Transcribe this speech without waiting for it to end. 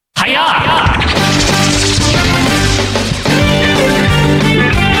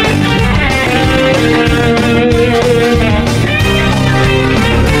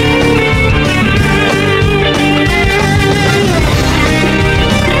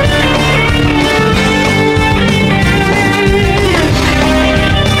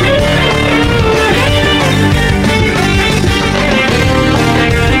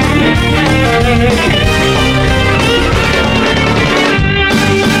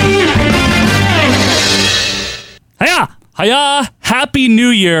Hiya! Happy New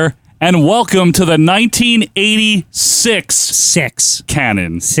Year, and welcome to the 1986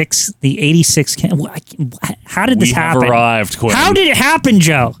 Canon. The 86 Canon. How did this happen? We have arrived, Quinn. How did it happen,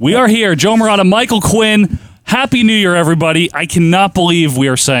 Joe? We are here. Joe Morata, Michael Quinn. Happy New Year, everybody. I cannot believe we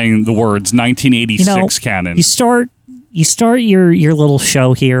are saying the words 1986 Canon. You start your little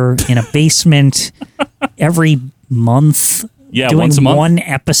show here in a basement every month. Yeah, doing once a month. One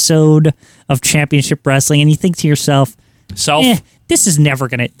episode of Championship Wrestling, and you think to yourself, this is never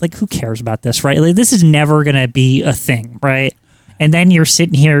going to, who cares about this, right? This is never going to be a thing, right? And then you're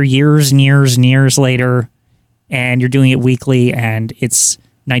sitting here years and years and years later, and you're doing it weekly, and it's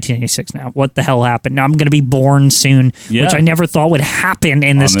 1986 now. What the hell happened? Now I'm going to be born soon, which I never thought would happen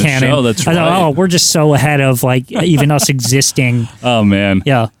in this canon. Show, that's right. I thought, we're just so ahead of even us existing. Oh, man.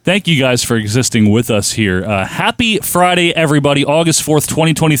 Yeah. Thank you guys for existing with us here. Happy Friday, everybody. August 4th,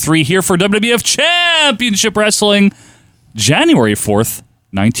 2023, here for WWF Championship Wrestling. January 4th,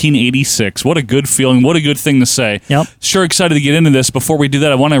 1986. What a good feeling. What a good thing to say. Yep. Sure excited to get into this. Before we do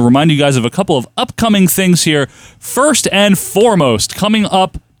that, I want to remind you guys of a couple of upcoming things here. First and foremost, coming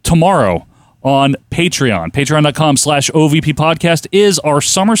up tomorrow on Patreon. Patreon.com/OVP podcast is our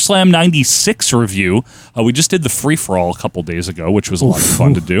SummerSlam 96 review. We just did the free-for-all a couple days ago, which was a lot of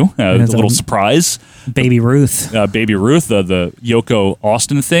fun to do. A little surprise. Baby Ruth. The Yoko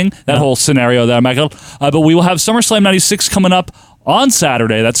Austin thing. That whole scenario that I'm at. But we will have SummerSlam 96 coming up on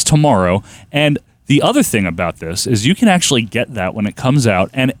Saturday. That's tomorrow. And the other thing about this is you can actually get that when it comes out.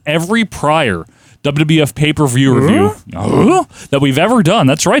 And every prior WWF pay-per-view review that we've ever done.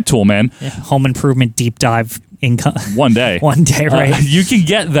 That's right, Toolman. Yeah, home improvement deep dive income. One day, right? You can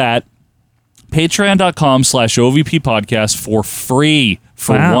get that patreon.com/OVP podcast for free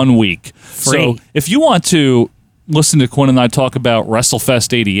for 1 week. Free. So if you want to listen to Quinn and I talk about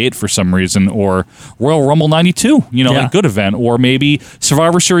WrestleFest 88 for some reason, or Royal Rumble 92, a good event, or maybe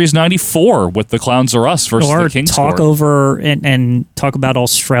Survivor Series 94 with the Clowns Are Us versus the King's Court. Or talk over and talk about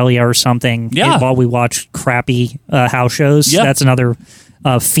Australia or something while we watch crappy house shows. Yep. That's another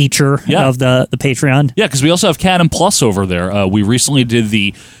feature of the Patreon. Yeah, because we also have Canon Plus over there. We recently did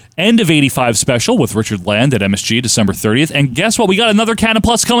the End of 85 special with Richard Land at MSG December 30th. And guess what? We got another Canon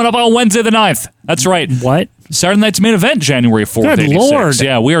Plus coming up on Wednesday the 9th. That's right. What? Saturday night's main event, January 4th, Good 86. Lord.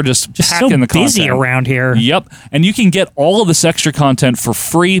 Yeah, we are just packing so the content. busy around here. Yep. And you can get all of this extra content for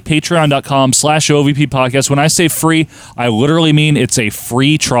free, patreon.com/OVP podcast. When I say free, I literally mean it's a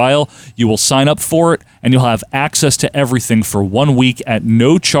free trial. You will sign up for it, and you'll have access to everything for 1 week at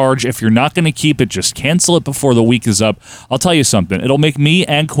no charge. If you're not going to keep it, just cancel it before the week is up. I'll tell you something. It'll make me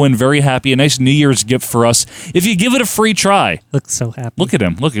and Quinn very happy. A nice New Year's gift for us if you give it a free try. Looks so happy. Look at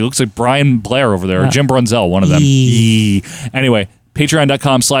him. Look, he looks like Brian Blair over there, or Jim Brunzell, one of them. Anyway,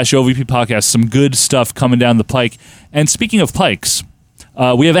 patreon.com/OVP podcast. Some good stuff coming down the pike. And speaking of pikes,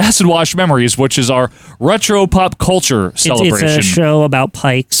 we have Acid Wash Memories, which is our retro pop culture celebration. It's a show about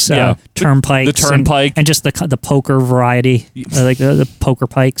pikes, turnpikes. The turnpike. And just the poker variety, like the poker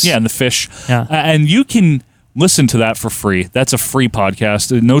pikes. Yeah, and the fish. Yeah. And you can listen to that for free. That's a free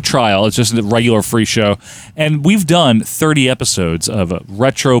podcast. No trial. It's just a regular free show. And we've done 30 episodes of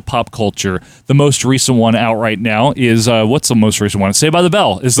retro pop culture. The most recent one out right now is, what's the most recent one? Saved by the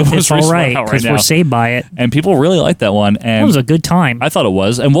Bell is the most recent one out right now. Because we're saved by it. And people really like that one. And it was a good time. I thought it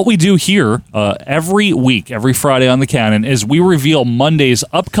was. And what we do here every week, every Friday on the Canon, is we reveal Monday's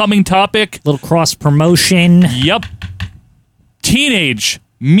upcoming topic. Little cross promotion. Yep. Teenage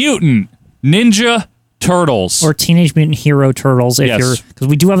Mutant Ninja Turtles. Or Teenage Mutant Hero Turtles, because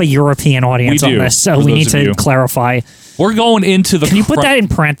we do have a European audience on this, so we need to clarify. We're going into the. Can you put that in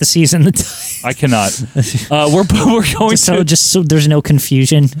parentheses in the title? I cannot. We're going just so there's no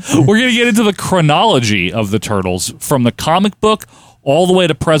confusion. We're going to get into the chronology of the Turtles from the comic book all the way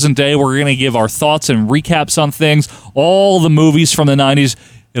to present day. We're going to give our thoughts and recaps on things, all the movies from the 90s.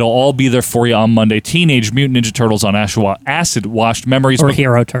 It'll all be there for you on Monday. Teenage Mutant Ninja Turtles on Acid Washed Memories. Or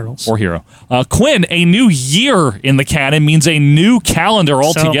Hero Turtles. Or Hero. Quinn, a new year in the canon means a new calendar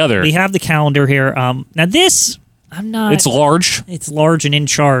altogether. So we have the calendar here. Now this, I'm not... It's large. It's large and in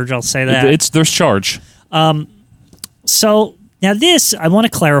charge, I'll say that. There's charge. So... Now this, I want to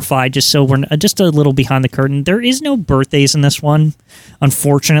clarify, just so we're just a little behind the curtain. There is no birthdays in this one,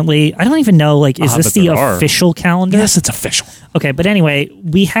 unfortunately. I don't even know, is this the official calendar? Yes, it's official. Okay, but anyway,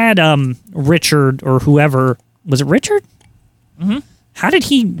 we had Richard or whoever. Was it Richard? Mm-hmm. How did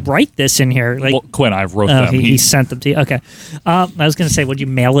he write this in here? Quinn, I wrote them. He sent them to you. Okay. I was going to say, would you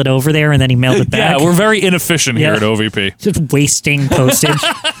mail it over there? And then he mailed it back? Yeah, we're very inefficient here at OVP. Just wasting postage.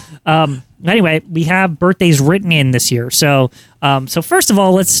 Anyway, we have birthdays written in this year. So first of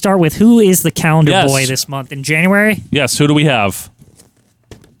all, let's start with who is the calendar boy this month in January? Yes, who do we have?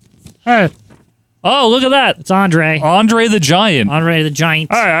 Hey. Oh, look at that. It's Andre. Andre the Giant. Andre the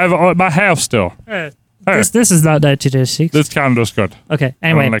Giant. Hey, I have my hair still. Hey. This is not 1986. This calendar's good. Okay,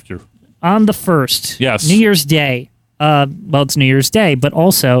 anyway. I don't like you. On the 1st, yes, New Year's Day. Well, it's New Year's Day, but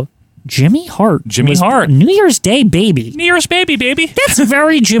also Jimmy Hart. Jimmy Hart. New Year's Day baby. New Year's baby. That's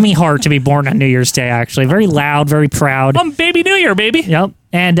very Jimmy Hart to be born on New Year's Day, actually. Very loud, very proud. I'm Baby New Year, baby. Yep.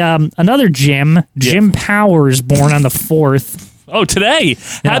 And another Jim Powers, born on the 4th. Oh, today.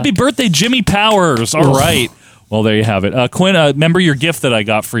 Yeah. Happy birthday, Jimmy Powers. All right. Well, there you have it. Quinn, remember your gift that I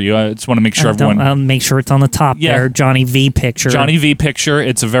got for you. I just want to make sure everyone... I'll make sure it's on the top there. Johnny V picture. Johnny V picture.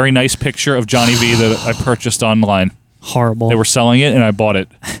 It's a very nice picture of Johnny V that I purchased online. Horrible. They were selling it, and I bought it.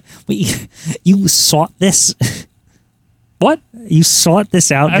 Wait, you sought this? What? You sought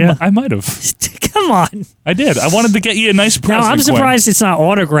this out, Joe? I might have. Come on. I did. I wanted to get you a nice present, No, I'm surprised Quinn. It's not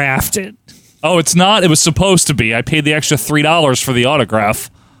autographed. Oh, it's not? It was supposed to be. I paid the extra $3 for the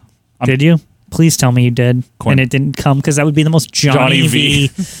autograph. Did you? Please tell me you did. Quinn. And it didn't come, because that would be the most Johnny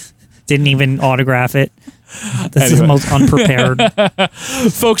V. Didn't even autograph it. This is the most unprepared.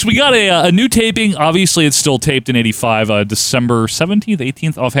 Folks, we got a new taping. Obviously, it's still taped in 85, December 17th,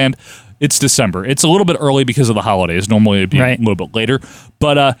 18th, offhand. It's December. It's a little bit early because of the holidays. Normally, it'd be a little bit later.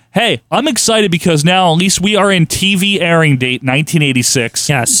 But, hey, I'm excited because now at least we are in TV airing date 1986.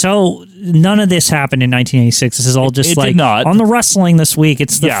 Yeah, so none of this happened in 1986. This is all just did not. On the wrestling this week.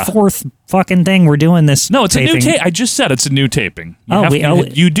 It's the fourth fucking thing we're doing this. No, it's taping. a new tape. I just said it's a new taping. You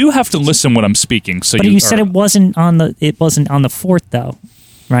you do have to listen when I'm speaking. So but you said it wasn't on the 4th though,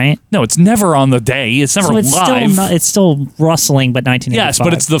 right? No, it's never on the day. It's never it's live. It's still rustling, but 1985. Yes,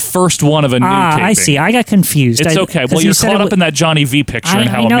 but it's the first one of a new taping. I see. I got confused. It's okay. Well, you're caught up in that Johnny V picture and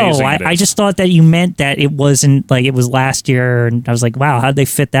how amazing it is. I just thought that you meant that it wasn't like it was last year, and I was like, wow, how'd they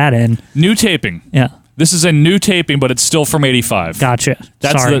fit that in? New taping. Yeah. This is a new taping, but it's still from 85. Gotcha.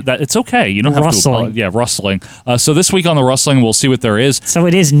 Sorry. It's okay. You don't have rustling. to. Yeah, rustling. So this week on the rustling, we'll see what there is. So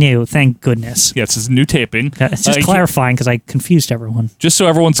it is new. Thank goodness. Yes, it's a new taping. It's just clarifying because I confused everyone. Just so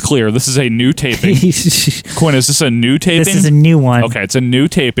everyone's clear, this is a new taping. Quinn, is this a new taping? This is a new one. Okay, it's a new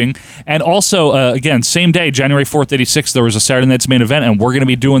taping. And also, again, same day, January 4th, 86, there was a Saturday Night's Main Event, and we're going to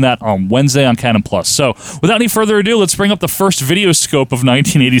be doing that on Wednesday on Canon Plus. So without any further ado, let's bring up the first video scope of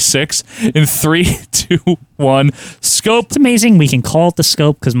 1986 in 3, 2, 1. Scope. It's amazing we can call it the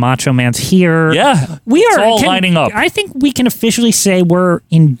scope because Macho Man's here. Yeah. We are all lining up. I think we can officially say we're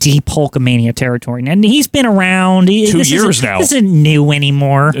in deep Hulkamania territory. And he's been around 2 years now. This isn't new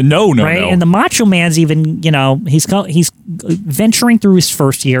anymore. No. And the Macho Man's even, he's venturing through his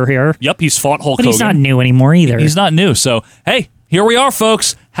first year here. Yep, he's fought Hulk Hogan. But he's Hogan. not new anymore either. He's not new. So, hey, here we are,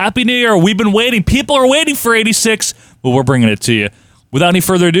 folks. Happy New Year. We've been waiting. People are waiting for 86, but we're bringing it to you. Without any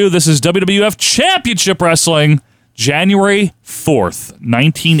further ado, this is WWF Championship Wrestling, January 4th,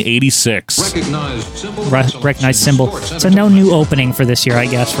 1986. Recognized symbol. So no new opening for this year, I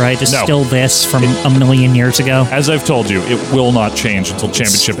guess, right? Just still this from a million years ago. As I've told you, it will not change until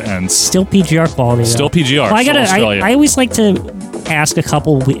Championship ends. Still PGR quality, though. Still PGR. Well, I always like to ask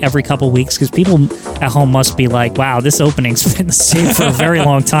every couple weeks because people at home must be like, wow, this opening's been the same for a very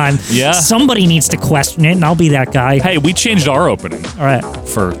long time. Yeah. Somebody needs to question it, and I'll be that guy. Hey, we changed our opening. All right.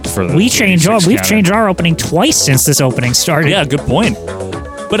 For the we've changed our opening twice since this opening started. Yeah, good point.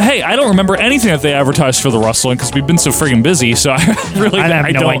 But hey, I don't remember anything that they advertised for the wrestling because we've been so friggin' busy. So I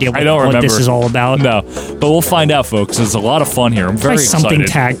have no idea what this is all about. No, but we'll find out, folks. It's a lot of fun here. I'm very excited. Something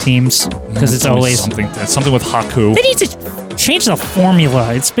tag teams because it's always something with Haku. They need to change the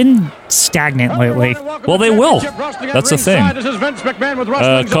formula. It's been stagnant lately. Well, they will. That's the thing.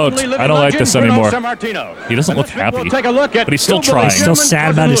 Coach, I don't like this anymore. He doesn't look happy, but he's still trying. He's still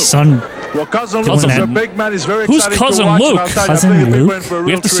sad about his son. Well, Cousin Luke is a big man. He's very Who's Cousin Luke? Cousin Luke?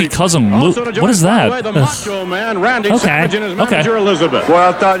 We have to see Cousin Luke. What is that? Okay. Well,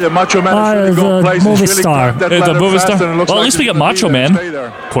 I'll tell you, Macho Man is really good place. Movie star. It's a movie star. Well, at least we get Macho Man.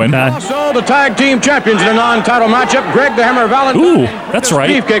 Quinn. Also, the tag team champions in a non-title matchup, Greg the Hammer Valentine. Ooh, that's right.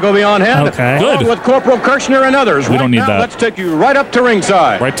 Beefcake will be on hand. Okay. Good. With Corporal Kirshner and others. We don't need that. Let's take you right up to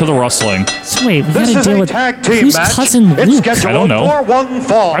ringside. Right to the wrestling. So wait, we This gotta is deal a with tag team who's match. Cousin It's Luke? scheduled I don't know. for one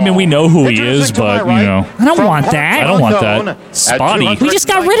fall. I mean, we know who he is, but, you know. I don't want that. I don't want that. Spotty. We just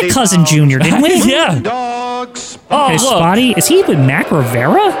got rid of Cousin Junior, didn't we? Yeah. Dogs. Oh, Okay, look. Spotty. Is he with Mac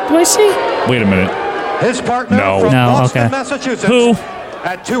Rivera? Do I see? Wait a minute. His partner No. from No, Boston, okay. Massachusetts. Who?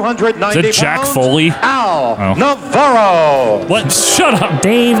 At 290 Is it Jack pounds, Foley? Al Navarro. What? Shut up.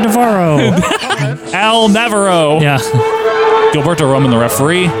 Dave Navarro. Al Navarro. Yeah. Gilberto Roman, the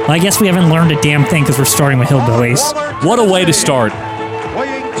referee. Well, I guess we haven't learned a damn thing because we're starting with hillbillies. What a way to start.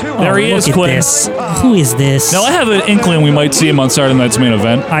 There he is, Quinn. This. Who is this? Now, I have an inkling we might see him on Saturday night's main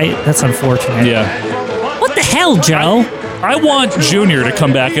event. That's unfortunate. Yeah. What the hell, Joe? I want Junior to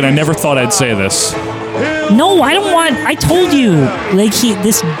come back, and I never thought I'd say this. No, I don't want. I told you, like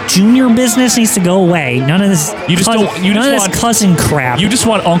this Junior business needs to go away. None of this. You just don't. You none just of want this cousin crap. You just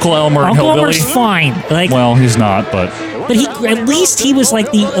want Uncle Elmer and Uncle Hillbilly. Elmer's fine. Like, well, he's not, but he at least he was like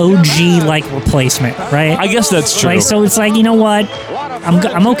the OG like replacement, right? I guess that's true. Like, so it's like, you know what?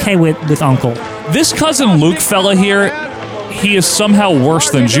 I'm okay with Uncle. This cousin Luke fella here, he is somehow worse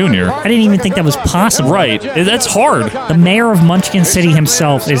than Junior. I didn't even think that was possible. Right. That's hard. The mayor of Munchkin City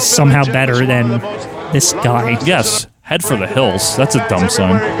himself is somehow better than this guy. Yes. Head for the hills. That's a dumb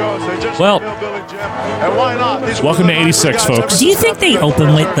sign. Well, welcome to 86, folks. Do you think they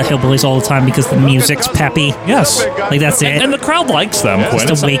open with the Hillbillies all the time because the music's peppy? Yes. Like, that's it? And the crowd likes them, Quinn.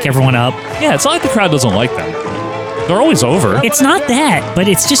 Just to wake everyone up? Yeah, it's not like the crowd doesn't like them. They're always over. It's not that, but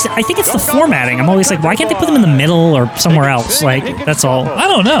it's just, I think it's the formatting. I'm always like, why can't they put them in the middle or somewhere else? Like, that's all. I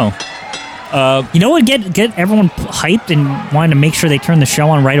don't know. You know what would get everyone hyped and wanting to make sure they turn the show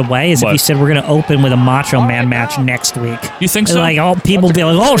on right away is if you said we're going to open with a Macho Man match next week. You think so? Like, all people will be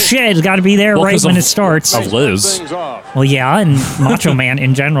like, oh shit, it's got to be there right when it starts. Of Liz. Well, yeah, and Macho Man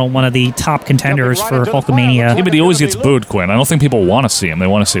in general, one of the top contenders for Hulkamania. Yeah, but he always gets booed, Quinn. I don't think people want to see him. They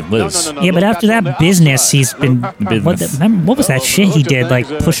want to see Liz. Yeah, but after that business, he's been... What was that shit he did? Like,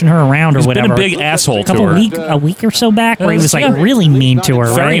 pushing her around or whatever? He's been a big asshole to her. A week or so back where he was, like, really mean to her,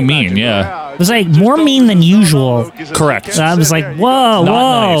 right? Very mean, yeah. It was like more mean than usual. Correct. So I was like, whoa,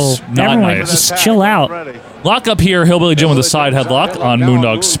 Nice. Not everyone, nice. just chill out. Lock up here, Hillbilly Jim with a side headlock on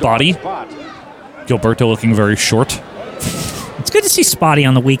Moondog Spotty. Gilberto looking very short. It's good to see Spotty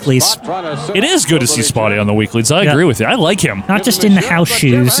on the weeklies. It is good to see Spotty on the weeklies. I agree with you. I like him. Not just in the house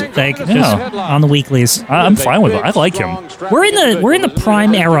shoes, like just on the weeklies. I'm fine with it. I like him. We're in the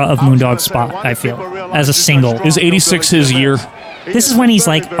prime era of Moondog Spot, I feel, as a single. Is 86 his year? This is when he's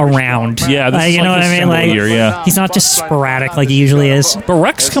like around. Yeah, this is you know what I mean? Like, year, yeah. He's not just sporadic like he usually is. But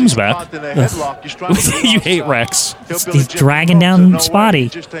Rex comes back. You hate Rex. He's dragging down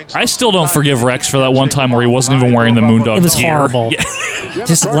Spotty. I still don't forgive Rex for that one time where he wasn't even wearing the Moondog It was gear. horrible. Yeah.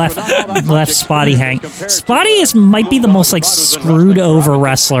 Just left Spotty hang. Spotty might be the most like screwed over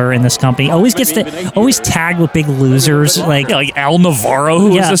wrestler in this company. Always tagged with big losers like Al Navarro.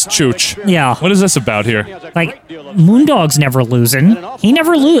 Who is this chooch? Yeah. What is this about here? Like Moondog's never losing.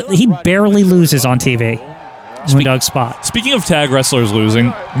 He barely loses on TV. Moondog Spot. Speaking of tag wrestlers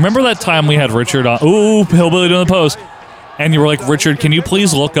losing, remember that time we had Richard on? Ooh, Hillbilly doing the pose. And you were like, Richard, can you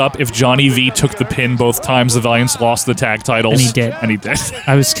please look up if Johnny V took the pin both times the Valiants lost the tag titles? And he did.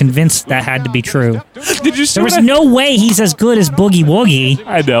 I was convinced that had to be true. Did you see There was no way he's as good as Boogie Woogie.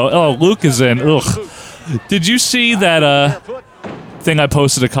 I know. Oh, Luke is in. Ugh. Did you see that thing I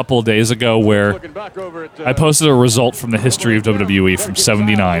posted a couple of days ago where I posted a result from the history of WWE from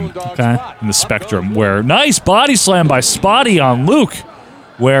 79 in the Spectrum where nice body slam by Spotty on Luke.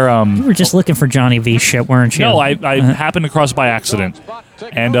 Where you were just looking for Johnny V shit, weren't you? No, I happened across by accident.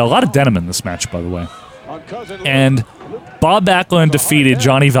 And a lot of denim in this match, by the way. And Bob Backlund defeated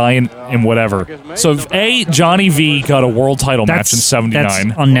Johnny Valiant in whatever. So, Johnny V got a world title match in 79.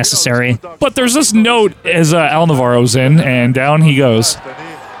 That's unnecessary. But there's this note as Al Navarro's in, and down he goes.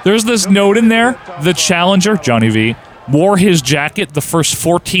 There's this note in there. The challenger, Johnny V, wore his jacket the first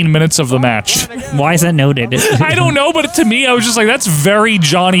 14 minutes of the match. Why is that noted? I don't know, but to me, I was just like, that's very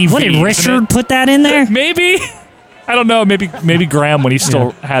Johnny V. What, did Richard put that in there? Maybe. I don't know. Maybe Graham when he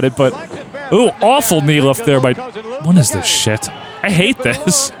still had it, but... Ooh, awful knee lift there by... What is this shit? I hate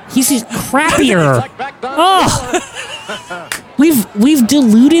this. He's crappier. Oh! We've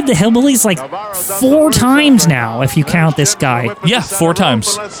diluted the Hillbillies like 4 times now, if you count this guy. Yeah, 4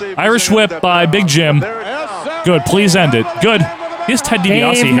 times. Irish whip by Big Jim. Good, please end it. Good. He has Ted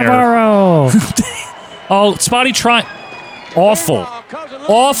DiBiase hair. Navarro. Oh, Spotty trying. Awful.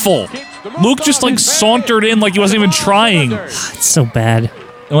 Awful. Luke just like sauntered in like he wasn't even trying. It's so bad.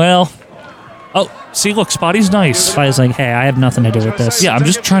 Well... Oh, see, look, Spotty's nice. Spotty's like, hey, I have nothing to do with this. Yeah, I'm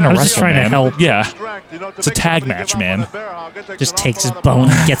just trying to wrestle, just trying man. to help. Yeah. It's a tag match, man. Just takes his bone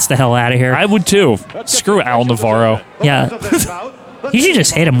and gets the hell out of here. I would too. Screw Al Navarro. Yeah. You should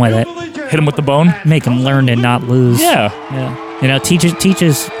just hit him with it. Hit him with the bone? Make him learn to not lose. Yeah. You know, teach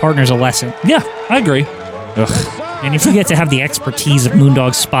his partners a lesson. Yeah, I agree. Ugh. And if you get to have the expertise of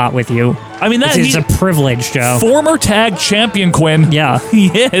Moondog Spot with you, I mean, it's a privilege, Joe. Former tag champion, Quinn. Yeah. He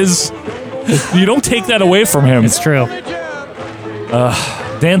is. You don't take that away from him. It's true.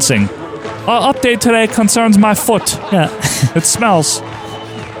 Dancing. Our update today concerns my foot. Yeah. It smells.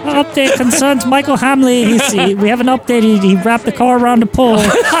 Our update concerns Michael Hamley. We have an update. He wrapped the car around the pole.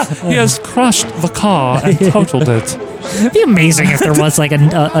 He has crushed the car and totaled it. It'd be amazing if there was like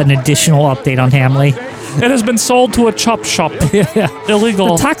an additional update on Hamley. It has been sold to a chop shop.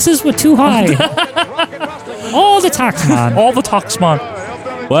 Illegal. The taxes were too high. All the taxman. All the taxman.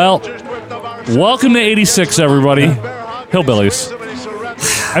 Well, welcome to 86, everybody. Hillbillies.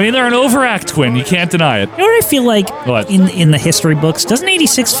 I mean, they're an overact, Quinn. You can't deny it. You know what I feel like What? in the history books? Doesn't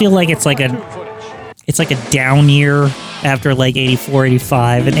 86 feel like it's like a down year after like 84,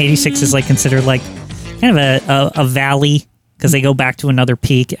 85, and 86 is like considered like kind of a valley because they go back to another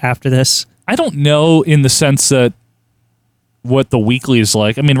peak after this? I don't know in the sense that what the weekly is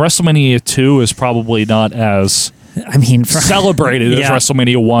like. I mean, WrestleMania 2 is probably not as celebrated as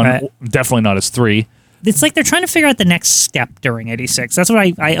WrestleMania 1. Right. Definitely not as 3. It's like they're trying to figure out the next step during 86. That's what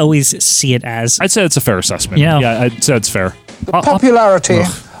I always see it as. I'd say it's a fair assessment. Yeah. Yeah, I'd say it's fair. The popularity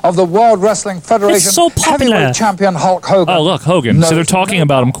of the World Wrestling Federation It's so popular. heavyweight champion Hulk Hogan. Oh, look, Hogan. So they're talking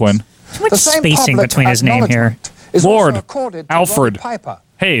about him, Quinn. Too much spacing between his name here. Is Lord also accorded to Alfred Roddy Piper,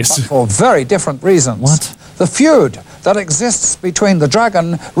 Hayes. but for very different reasons. What? The feud that exists between the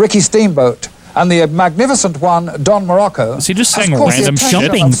Dragon, Ricky Steamboat, and the magnificent one, Don Morocco. Is he just has saying caught the random attention shit?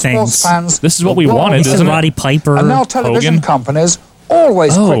 of Jumping sports things. fans This is what we the world wanted, He said isn't it? Roddy Piper. And now television Hogan? companies,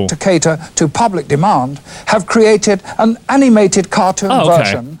 always Oh. quick to cater to public demand, have created an animated cartoon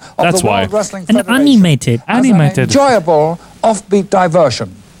version of That's the why. World Wrestling An Federation animated. as an enjoyable, offbeat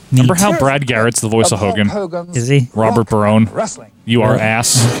diversion. Remember how Brad Garrett's the voice of Hulk Hogan? Hogan's Is he? Robert Rock Barone. Wrestling. You are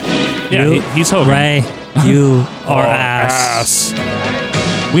ass. Yeah, he's Hogan. Ray, you are Oh, ass.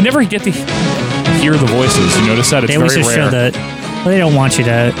 We never get to hear the voices. You notice that? It's They always very just rare. show the. Well, they don't want you to.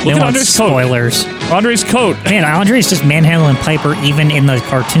 They Look don't at want Andre's coat. spoilers. Andre's coat. Man, Andre's just manhandling Piper even in the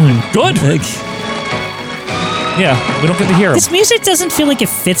cartoon. Good. Like, Yeah, we don't get to hear him. this music doesn't feel like it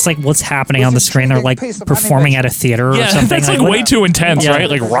fits like what's happening on the screen. They're like performing at a theater or Yeah, something. that's like what- way too intense, Yeah. right?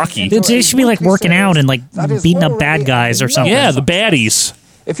 Like Rocky. They should be like working out and like beating up bad guys or something. Yeah, the baddies.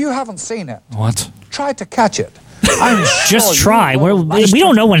 If you haven't seen it, What? try to catch it. I'm Just sure try. you will We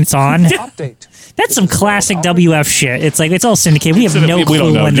don't know when it's on. update. That's some classic WF shit. It's like it's all syndicated. We have no We don't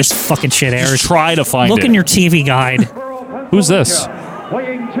clue know. when this Just- fucking shit airs. Just try to find Look it. in your TV guide. Who's this?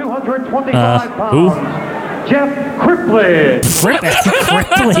 Weighing 225 Who? pounds, Jeff Cripley.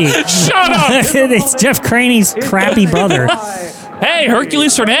 Cripply. Shut up! It's Jeff Craney's crappy brother. Hey,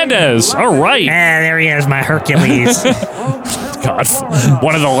 Hercules Hernandez. All right. There he is, my Hercules. God,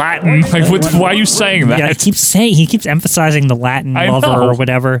 one of the Latin. Like, why are you saying that? Yeah, he keeps emphasizing the Latin I lover know. or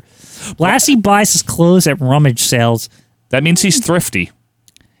whatever. Lassie buys his clothes at rummage sales. That means he's thrifty.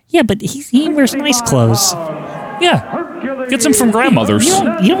 Yeah, but he wears nice clothes. Yeah. Gets them from grandmothers.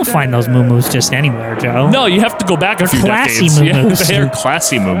 You don't find those muumuus just anywhere, Joe. No, you have to go back a few classy decades. muumuus. Yeah, they're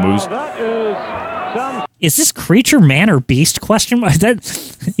classy muumuus. Is this creature man or beast? Question mark.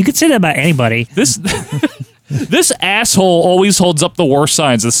 That you could say that about anybody. This asshole always holds up the worst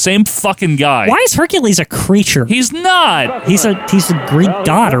signs. The same fucking guy. Why is Hercules a creature? He's not. He's a Greek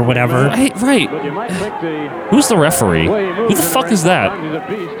god or whatever. Right. Who's the referee? Who the fuck is that?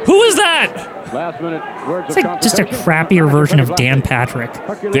 Who is that? It's like just a crappier version of Dan Patrick.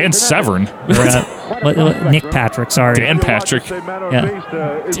 Dan Severn. Or, Nick Patrick, sorry. Dan Patrick.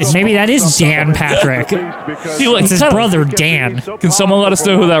 Yeah. Maybe that is Dan Patrick. It's his brother, Dan. Can someone let us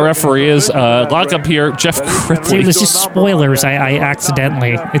know who that referee is? Lock up here, Jeff It Cripley. was just spoilers. I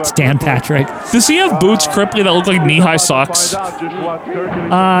accidentally. It's Dan Patrick. Does he have boots, Cripley, that look like knee-high socks?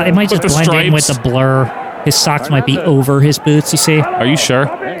 It might just With the blend in with the stripes? blur. His socks might be over his boots, you see? Are you sure?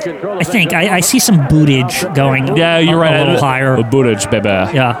 I think. I see some bootage going Yeah, you're right. a little higher. The bootage, baby.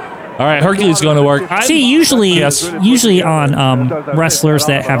 Yeah. All right, Hercules going to work. See, usually Yes. on wrestlers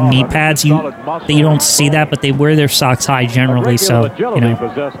that have knee pads, you don't see that, but they wear their socks high generally, so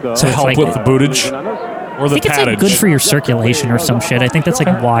to it's help like- with the bootage or I the think it's like paddage good for your circulation or some shit. I think that's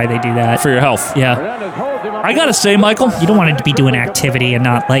like why they do that. for your health. Yeah, I gotta say, Michael, you don't want it to be doing activity and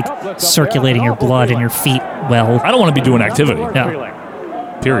not like circulating your blood in your feet well. I don't want to be doing activity. Yeah,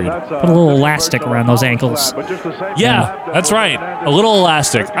 Period. put a little elastic around those ankles. Yeah, that's right. A little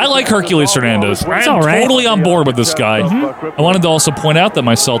elastic. I like Hercules Hernandez. I'm all right. totally on board with this guy. I wanted to also point out that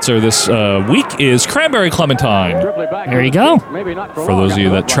my seltzer this week is cranberry clementine. There you go. For those of you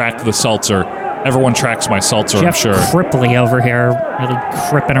that track the seltzer, everyone tracks my seltzer, Jeff I'm sure. Cripley over here, really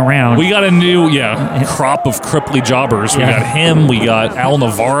cripping around. We got a new, crop of Cripley jobbers. We Yeah. got him. We got Al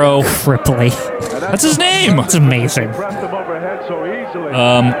Navarro. Cripley. That's his name. It's amazing.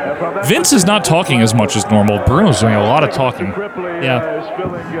 Vince is not talking as much as normal. Bruno's doing a lot of talking.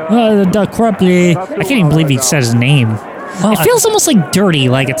 Yeah. Doug Cripley. I can't even believe he said his name. It feels almost like dirty,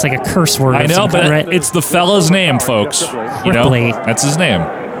 like it's like a curse word. I know, but right? it's the fella's name, folks. You know, that's his name.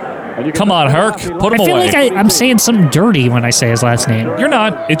 Come on, Herc, put him away. I feel like I'm saying something dirty when I say his last name. You're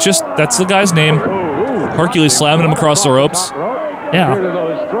not. It's just, that's the guy's name. Hercules slamming him across the ropes. Yeah.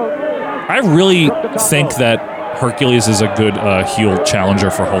 I really think that Hercules is a good heel challenger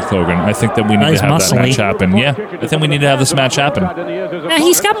for Hulk Hogan. I think that we need to have that match happen. Yeah, I think we need to have this match happen. Yeah,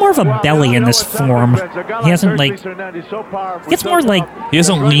 he's got more of a belly in this form. He hasn't, like... He gets more, like... He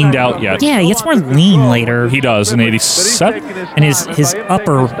hasn't leaned out yet. Yeah, he gets more lean later. He does, in 87. And his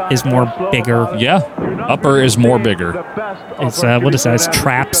upper is more bigger. Yeah, upper is more bigger. It's, what is that? It's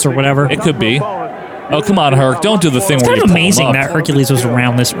traps or whatever? It could be. Oh, come on, Herc. Don't do the thing where you pull him up. It's kind of amazing that Hercules was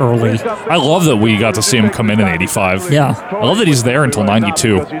around this early. I love that we got to see him come in 85. Yeah. I love that he's there until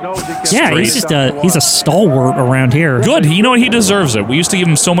 92. Yeah, he's just he's a stalwart around here. Good. You know what? He deserves it. We used to give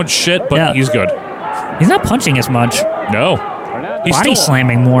him so much shit, but he's good. He's not punching as much. No. He's body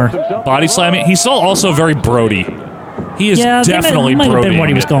slamming more. Body slamming. He's still also very Brody. He is definitely might Brody. Have been what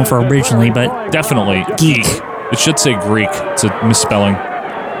he was going for originally, but... Definitely. Geek. It should say Greek. It's a misspelling.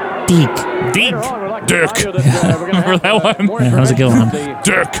 Deek. Deek. Dick. Remember that one? Yeah, that was a good one.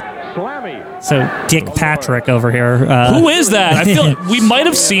 Dick. So, Dick Patrick over here. Who is that? I feel like we might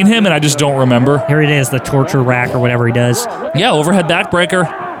have seen him, and I just don't remember. Here it is, the torture rack or whatever he does. Yeah, overhead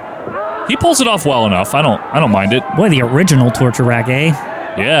backbreaker. He pulls it off well enough. I don't mind it. Boy, the original torture rack, eh?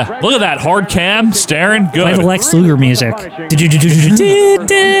 Yeah. Look at that hard cam staring. Good. Play the Lex Luger music.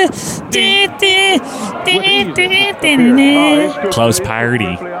 Close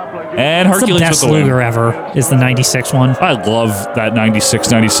party. And Hercules the best with the win. Luger ever is the 96 one. I love that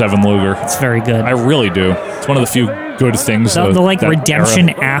 96, 97 Luger. It's very good. I really do. It's one of the few good things. The like redemption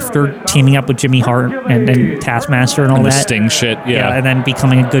era. After teaming up with Jimmy Hart and Taskmaster and all and that. The Sting shit, yeah. And then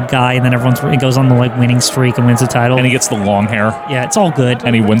becoming a good guy, and then he goes on the like winning streak and wins the title. And he gets the long hair. Yeah, it's all good.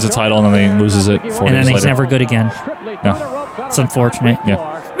 And he wins the title, and then he loses it 4 days later. And then he's never good again. No. It's unfortunate. Yeah.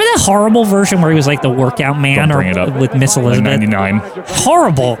 Remember that horrible version where he was like the workout man Don't bring it up. with Miss Elizabeth? Like 99.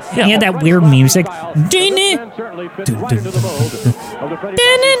 Horrible. Yeah. He had that weird music. I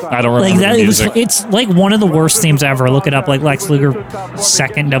don't remember that. the music. It's like one of the worst themes ever. Look it up, like Lex Luger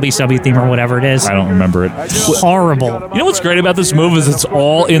second WCW theme or whatever it is. I don't remember it. Horrible. You know what's great about this move is it's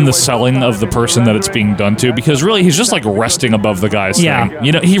all in the selling of the person that it's being done to, because really he's just like resting above the guy's thing.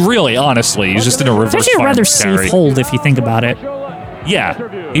 You know, he really, honestly, he's just in a reverse. It's actually a rather safe hold if you think about it.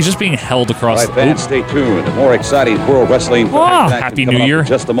 Yeah, he's just being held across. Right, fans, stay tuned. More exciting World Wrestling. Happy New Year. In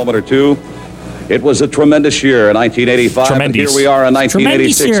just a moment or two. It was a tremendous year in 1985. And here we are in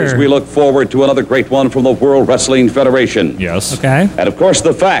 1986 as we look forward to another great one from the World Wrestling Federation. Yes. Okay. And of course,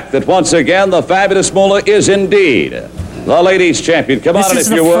 the fact that once again the fabulous Moolah is indeed the ladies' champion. Come on, if you would. This is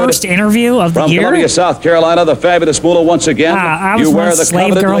the first interview of the year? From Columbia, South Carolina, the fabulous Moolah once again. I was you wear once the slave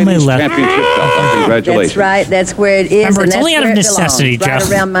coveted girl ladies' Moolah. championship belt. Congratulations. That's right. That's where it is. Remember, and it's that's only out of where it necessity, belongs,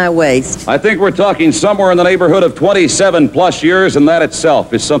 Jeff. right around my waist. I think we're talking somewhere in the neighborhood of 27 plus years, and that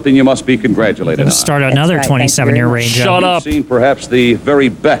itself is something you must be congratulated on. Start another That's right. 27-year range. Shut up. You've seen perhaps the very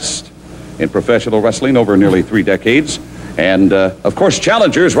best in professional wrestling over nearly 3 decades. And, of course,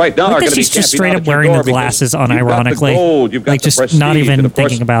 challengers right now are going to be she's just camping straight out up at your wearing door the glasses because you've got the unironically. gold, you've got Like, the just prestige, not even and of course,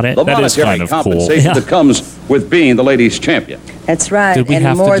 thinking about it. the That is monetary kind of cool. compensation Yeah. that comes with being the ladies' champion. That's right. Did we And the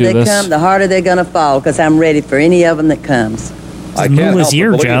have to more do they this? come, the harder they're going to fall, because I'm ready for any of them that comes. I can't Moolah's help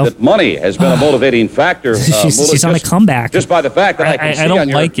year, but believe Joe. that money has been a motivating factor. She's on the comeback. Just by the fact that I can see I don't on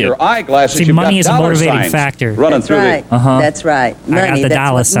like it. your eyeglasses, See, you've money got is a dollar motivating signs factor. running That's through right. That's right. I got Money. the That's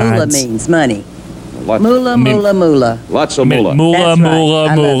dollar what moolah signs. means. Money. Lots, Moolah, moolah, moolah. lots of moolah. Moolah, That's right. moolah, I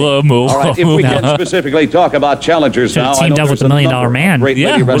love moolah, it. moolah. All right, if we can specifically talk about challengers Should've now, teamed I know up with there's the $1 Million a number of Man. great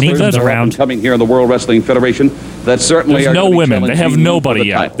Yeah, lady when he wrestlers goes that are around. coming here in the World Wrestling Federation that certainly There's are no gonna be women. They have challenging nobody for the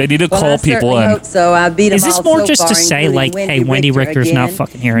yet. title. They need to Well, call I people certainly in. hope so. I beat them Is this all more so just far, to say, including like, hey, Wendy Richter's again. not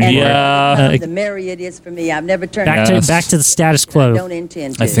fucking here And anymore? Yeah. the merrier it is for me. I've never turned Back Yes. to the status I quo. don't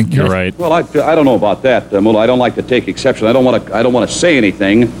intend to. I think you're right. Well, I don't know about that, Moolah. I don't like to take exception. I don't want to say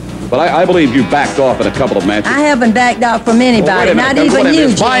anything, but I believe you backed off in a couple of matches. I haven't backed off from Well, wait anybody, a minute. not Wait a even minute. you,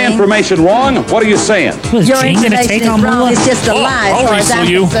 Is my Jane. information wrong? What are you saying? Was Your Jane going to information take is on wrong. Moolah? It's just a lie as I'll far as I'm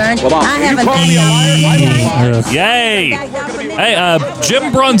wrestle you. concerned. Well, I you haven't call me a liar? Yay! Hey, Jim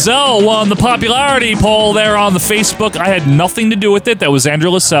Brunzell won the popularity poll there on the Facebook. I had nothing to do with it. That was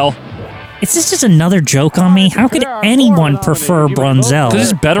Andrew Lassell. Is this just another joke on me? How could anyone prefer Brunzell Because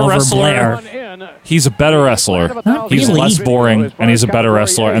he's a better over wrestler. Blair? He's a better wrestler. Not He's really. less boring, and he's a better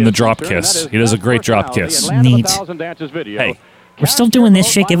wrestler. And the drop kiss. He does a great drop kiss. Neat. Hey, We're still doing this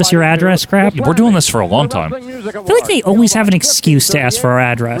shit. Give us your address crap. We're doing this for a long time. I feel like they always have an excuse to ask for our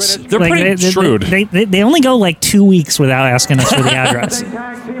address. They're pretty shrewd. They only go like 2 weeks without asking us for the address.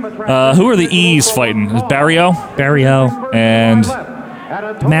 Who are the E's fighting? Barrio? Barrio. And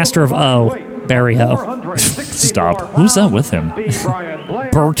the Master of O. Barrio. Stop. Who's that with him?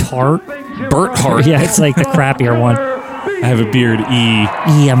 Bert Hart. Bert Hart. Yeah, it's like the crappier one. I have a beard. E.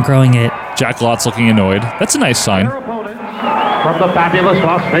 I'm growing it. Jack Lott's looking annoyed. That's a nice sign. From the fabulous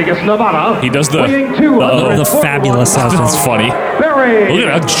Las Vegas, Nevada. He does the fabulous. That's funny. Look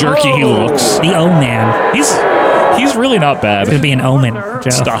at how jerky he looks. The O-Man. He's really not bad. It's going to be an omen, Joe.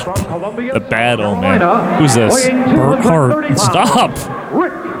 Stop. The bad omen. Who's this? Bert Hart. Stop.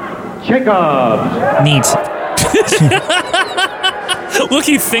 Rick Jacobs. Neat. Look,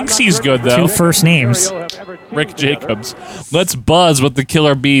 he thinks he's good, though. 2 first names. Rick Jacobs. Let's buzz with the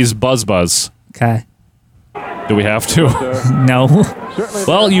Killer Bees buzz. Okay. Do we have to? No.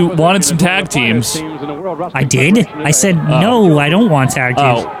 Well, you wanted some tag teams. I did? I said, no, I don't want tag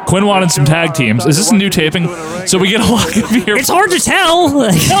teams. Oh, Quinn wanted some tag teams. Is this a new taping? So we get a lot of here. It's hard to tell. No,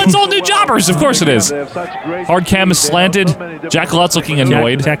 it's all new jobbers. Of course it is. Hard cam is slanted. Jack Lott's looking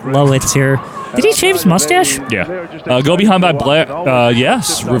annoyed. Jack Lowett's here. Did he shave his mustache? Yeah. Go behind by Blair.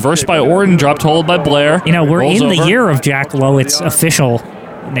 Yes. Reversed by Orton. Dropped hold by Blair. You know, we're Rolls in the over. year of Jack Lowett's official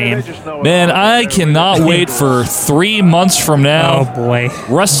name. Man, I cannot wait for 3 months from now. Oh, boy.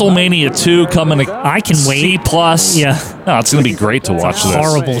 WrestleMania 2 coming to I can wait. C+. Yeah. No, it's going to be great to watch this.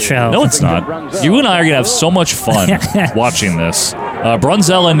 Horrible show. No, it's not. You and I are going to have so much fun watching this.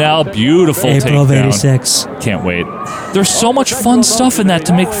 Brunzella now, beautiful April of takedown. 86. Can't wait. There's so much fun stuff in that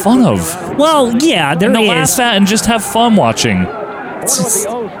to make fun of. Well, yeah, there And to is. laugh at and just have fun watching.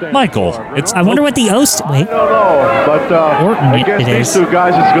 Michael, I wonder what the O's... Wait. No, but Orton, against it these is. 2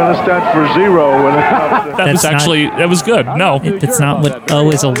 guys, it's going to stand for 0 when it comes to... that was good. No. It's not what O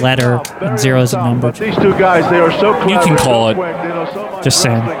is a letter and 0 is a number. But these 2 guys, they are so clever. You can call it. Just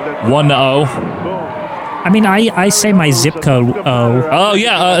saying. 1-0. I mean, I say my zip code O. Oh,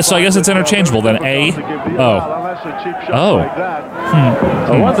 yeah, so I guess it's interchangeable then. A. O. Oh.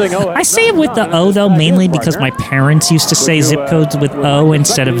 I say it with the O, though, mainly because my parents used to say zip codes with O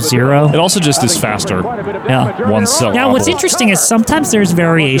instead of 0. It also just is faster. Yeah. One syllable. Now, what's interesting is sometimes there's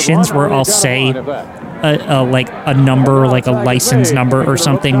variations where I'll say like a number, like a license number or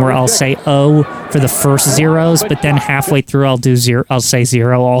something, where I'll say O for the first zeros, but then halfway through I'll say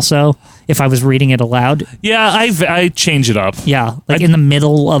 0 also if I was reading it aloud. Yeah, I change it up. Yeah, like in the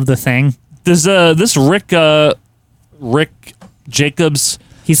middle of the thing. Does this Rick Jacobs?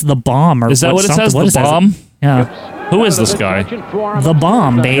 He's the bomb, or is that what it says? The bomb? Yeah. Who is this guy? The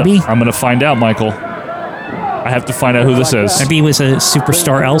bomb, baby. I'm gonna find out, Michael. I have to find out who this is. Maybe he was a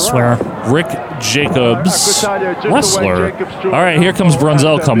superstar elsewhere. Rick Jacobs, wrestler. All right, here comes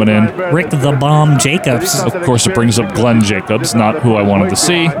Brunzell coming in. Rick the Bomb Jacobs. Of course, it brings up Glenn Jacobs, not who I wanted to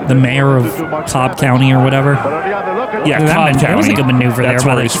see. The mayor of Cobb County or whatever. Yeah, Cobb County. That was a good maneuver That's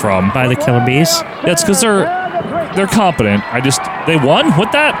there. where he's from. By the Killer Bees. That's because they're competent. They won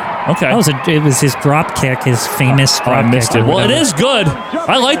with that. Okay. It was his drop kick, his famous drop kick. I missed it. Well, it is good.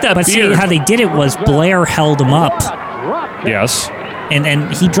 I like that. But beard. see, how they did it was Blair held him up. Yes.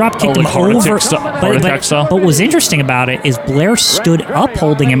 And he drop kicked him heart over. attack style. But what's interesting about it is Blair stood up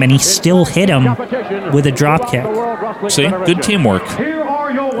holding him, and he still hit him with a drop kick. See, good teamwork.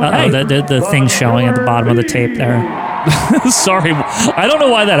 The thing's showing at the bottom of the tape there. Sorry, I don't know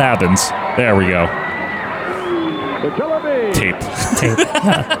why that happens. There we go. Tape.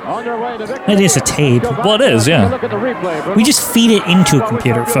 Yeah. It is a tape. Well, it is, yeah. We just feed it into a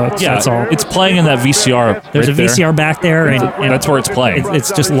computer, folks. Yeah, that's all. It's playing in that VCR. There's a VCR back there, and that's where it's playing.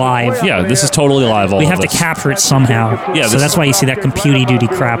 It's just live. Yeah, this is totally live. We have to capture it somehow. Yeah, so that's why you see that computy duty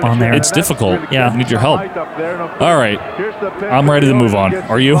crap on there. It's difficult. Yeah, I need your help. All right, I'm ready to move on.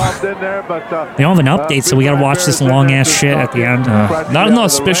 Are you? We don't have an update, so we got to watch this long ass shit at the end. Not an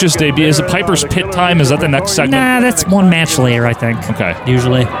auspicious debut. Is it Piper's Pit time? Is that the next segment? Nah, that's one match later, I think. Okay.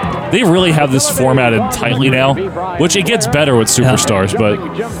 Usually. They really have this formatted tightly now, which it gets better with superstars, but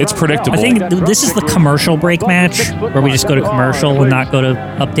it's predictable. I think this is the commercial break match, where we just go to commercial and not go to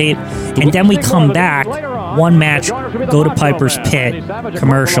update. And then we come back, one match, go to Piper's Pit,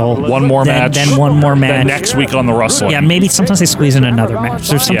 commercial. One more match. Then one more match. Then next week on the wrestling. Yeah, maybe sometimes they squeeze in another match.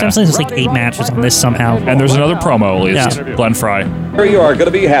 There's sometimes there's like 8 matches on this somehow. And there's another promo at least. Yeah. Glenn Fry. Here you are going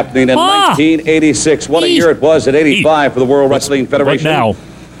to be happening in 1986. What a year it was at 85 for the World Wrestling Federation. Right now.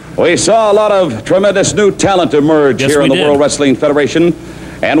 We saw a lot of tremendous new talent emerge here in the World Wrestling Federation.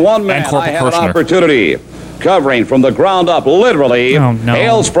 And one man I had an opportunity covering from the ground up, literally,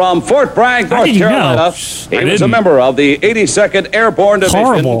 hails from Fort Bragg, North Carolina. He was a member of the 82nd Airborne Division.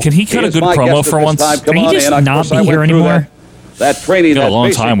 Horrible. Can he cut a good promo for once? Can he just not be here anymore? That training, a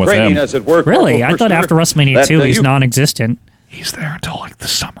long time with him. Really? I thought after WrestleMania 2 he's non-existent. He's there until like the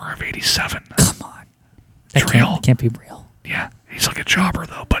summer of '87. Come on. That can't be real. Yeah, he's like a jobber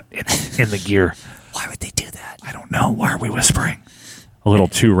though, but in the gear. Why would they do that? I don't know. Why are we whispering? A little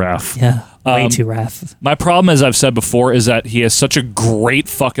too rough. Yeah, way too rough. My problem, as I've said before, is that he has such a great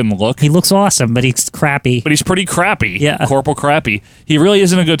fucking look. He looks awesome, but he's crappy. But he's pretty crappy. Yeah. Corporal crappy. He really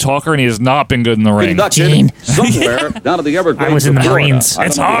isn't a good talker, and he has not been good in the ring. Gene. Somewhere down to the Everglades. I was in the Marines.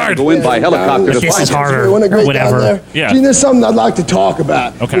 It's hard. Go in by helicopter. This is harder. Whatever. Yeah. Gene, there's something I'd like to talk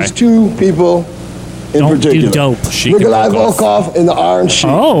about. Okay. There's two people in particular. Do dope. Nikolai Volkov and the Iron Sheik.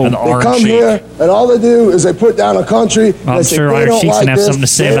 Oh. And the They Orange come Sheik. here, and all they do is they put down a country. I'm sure Iron Sheik's going to have something to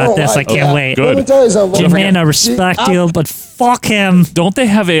say about this. I can't wait. Good. Let me tell you something. Jim, man, I respect you, but fuck him. Don't they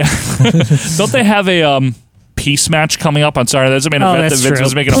have a peace match coming up on Saturday? There's an event that that's Vince true.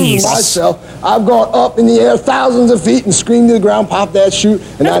 was making Peace. a fuss. Myself, I've gone up in the air thousands of feet and screamed to the ground, pop that shoot,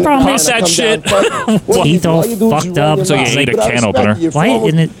 and The problem is that shit. Teeth all fucked up. So you ate a can opener. Why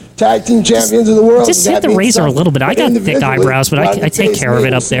isn't it? Tag team champions of the world. Just hit the razor a little bit. I got thick eyebrows, but I take care of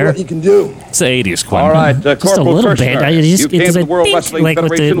it up there. You can do. It's the 80s, Quinn. All right, Just a Corporal little bit. Kirshner, It's you came a to the World big, Wrestling like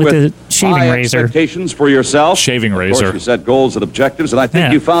with Federation the shaving high razor. expectations for yourself. Shaving Of razor. course, you set goals and objectives, and I think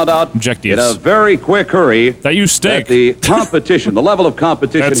Yeah. you found out Objectives. in a very quick hurry That you stink. that the competition, the level of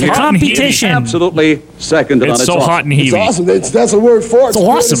competition That's here, hot and heaty. Competition. is absolutely second It's on so its hot and It's heavy. awesome. That's a word for it. It's the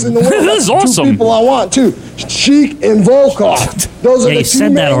greatest awesome. in the world. It That's is the awesome. Two people I want too, Sheik and Volkov. Those are Yeah, the you two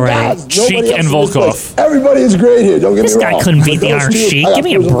said that main already. guys. Sheik Nobody else and in this Volkov. place. Everybody is great here. Don't get This me guy wrong. couldn't beat But the those Iron two, Sheik. I got Give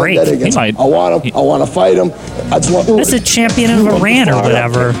me a personal break. vendetta against He might. them. I want him. I want to fight him. I just want. That's a champion of Iran or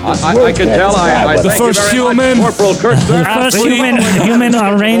whatever. I can tell. I The thank you first very much, human. Corporal Kirshner. First human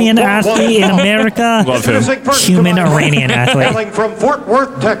Iranian athlete in America. Love him. Human Iranian athlete. Hailing from Fort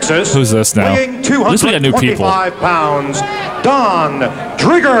Worth, Texas. Who's this now? Weighing At least we got new people. 225 pounds. Don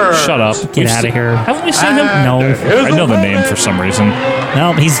Drigger. Shut up. Get out of here. Haven't we seen him? No. I know the name for some reason.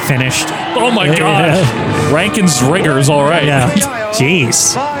 No, he's finished. Oh my god. Rankin's rigor is all right. Yeah.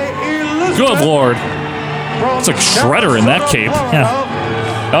 Jeez. Good lord. It's like Shredder in that cape. Yeah.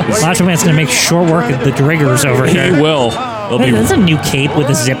 Oh, Macho Man's going to make short work of the Driggers over he here. will. It'll be, That's a new cape with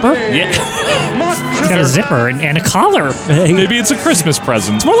a zipper. yeah. It's got a zipper and a collar. Maybe it's a Christmas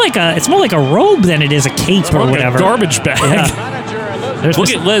present. It's more like a robe than it is a cape or Like whatever. a garbage bag. Yeah. There's Look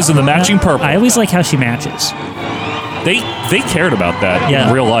this- at Liz in the matching purple. I always like how she matches. They cared about that Yeah.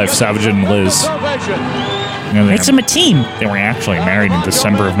 in real life, Savage and Liz. You know, Makes them a team. they were actually married in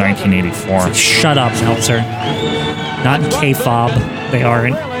December of 1984. Shut up, Meltzer. Not in K-fob. They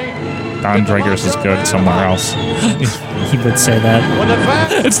aren't. Don Draggers is good somewhere else. He would say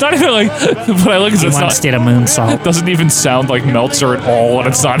that. It's not even like, but I look at He it's once not. did a moonsault. It doesn't even sound like Meltzer at all, and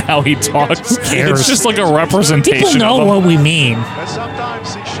it's not how he talks. cares? It's just like a representation People know of him. what we mean.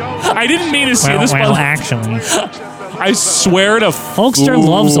 I didn't mean to say this, Well, but actually. I swear to Hulkster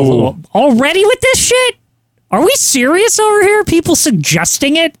loves a little. Already with this shit? Are we serious over here? People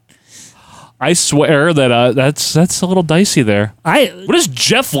suggesting it? I swear that that's a little dicey there. What is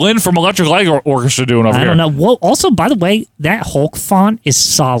Jeff Lynne from Electric Light Orchestra doing over I here? don't know. Well, also, by the way, that Hulk font is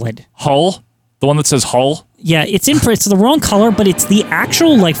solid. Hull? The one that says Hull? Yeah, it's the wrong color, but it's the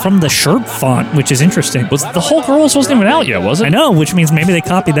actual, like, from the shirt font, which is interesting. Was the Hulk Girls wasn't even out yet, was it? I know, which means maybe they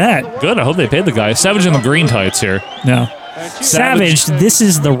copied that. Good, I hope they paid the guy. Savage in the green tights here. No. Savage, this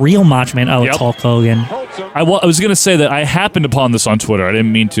is the real Macho Man. Oh, Yep. it's Hulk Hogan. I was going to say that I happened upon this on Twitter. I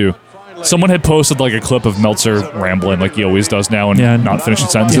didn't mean to. Someone had posted like a clip of Meltzer rambling like he always does now and not finishing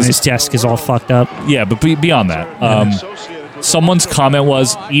And sentences. his desk is all fucked up. Yeah, but beyond that, someone's comment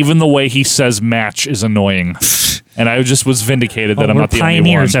was, even the way he says match is annoying. And I just was vindicated that I'm We're not the only one.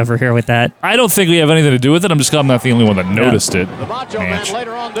 pioneers over here with that. I don't think we have anything to do with it. I'm not the only one that noticed it. Match.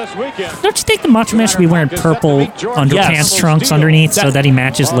 Don't you think the Macho Man should be wearing purple underpants trunks underneath so that he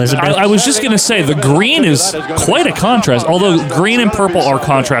matches Elizabeth? I was just going to say, the green is quite a contrast, although green and purple are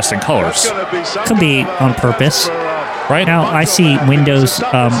contrasting colors. Could be on purpose. Right? Now, I see Windows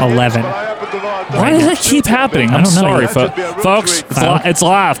 11. Why does that keep happening? I'm sorry, folks. It's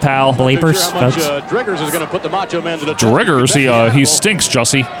live, pal. Bleepers, folks. Driggers is going to put the Macho Man to the Driggers, he stinks,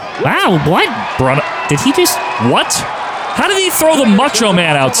 Jussie. Wow, what? Did he just... What? How did he throw the Macho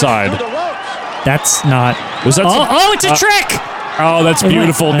Man outside? That's not... Was that? Oh, it's a trick! Oh, that's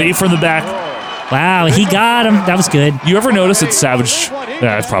beautiful. Knee from the back. Wow, he got him. That was good. You ever notice that Savage...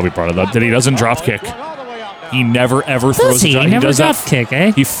 Yeah, I've probably brought it up. That he doesn't drop kick. He never ever throws a drop. He never does drop that kick,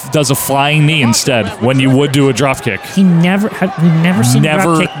 eh? He does a flying knee instead when you would do a drop kick. We've never seen a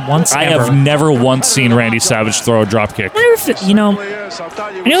drop kick once. I have never once seen Randy Savage throw a drop kick. I wonder if,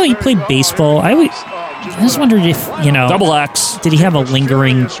 I know he played baseball. I just wondered if, Double X. Did he have a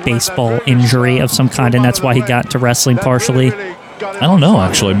lingering baseball injury of some kind, and that's why he got to wrestling partially? I don't know,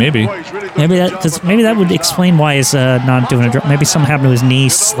 actually. Maybe that would explain why he's not doing a drop. Maybe something happened to his knee,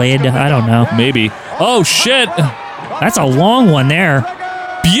 slid. I don't know. Maybe. Oh, shit. That's a long one there.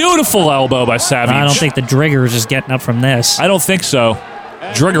 Beautiful elbow by Savage. I don't think the Drigger is just getting up from this. I don't think so.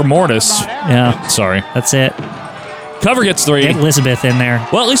 Drigger Mortis. Yeah. Sorry. That's it. Cover gets 3. Get Elizabeth in there.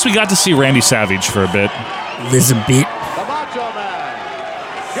 Well, at least we got to see Randy Savage for a bit. Elizabeth.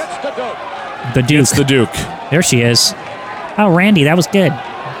 The Duke. It's the Duke. There she is. Oh, Randy, that was good.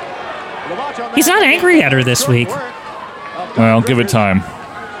 He's not angry at her this week. Well, give it time.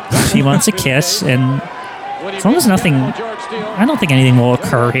 She wants a kiss, and as long as nothing... I don't think anything will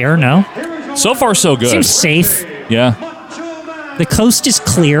occur here, no? So far, so good. Seems safe. Yeah. The coast is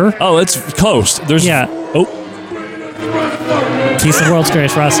clear. Oh, it's coast. There's... Yeah. Oh. He's the world's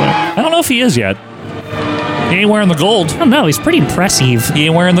greatest wrestler. I don't know if he is yet. He ain't wearing the gold. Oh, no, he's pretty impressive. He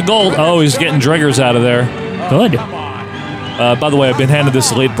ain't wearing the gold. Oh, he's getting Driggers out of there. Good. By the way, I've been handed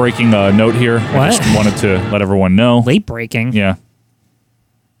this late-breaking note here. What? I just wanted to let everyone know. Late-breaking? Yeah.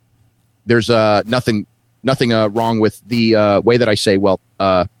 There's nothing wrong with the way that I say,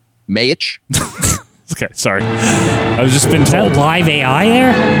 Mayich. Okay, sorry. I've just been told. Is that live AI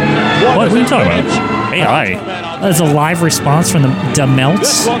there? What are you talking about? AI? That's a live response from the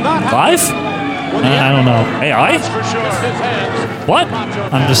Melts. Live? I don't know. AI? What?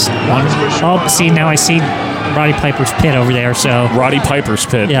 I'm just wondering. Oh, see, now I see Roddy Piper's Pit over there, so... Roddy Piper's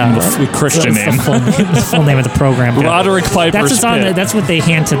Pit. Yeah. The Christian name. The full name of the program. Roderick Piper's Pit. That's what they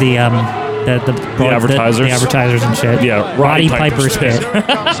hand to the advertisers. The advertisers and shit. Yeah, Roddy Piper's Pit.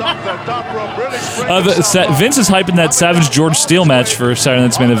 Vince is hyping that Savage George Steele match for Saturday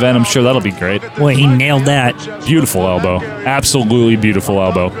Night's Main Event. I'm sure that'll be great. Boy, he nailed that. Beautiful elbow. Absolutely beautiful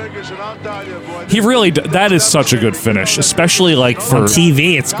elbow. He really... That is such a good finish, especially like for... On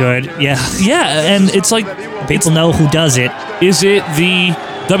TV, it's good. Yeah. Yeah, and it's like... People know who does it. Is it the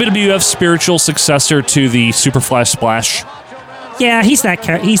WWF spiritual successor to the Superfly Splash? Yeah, he's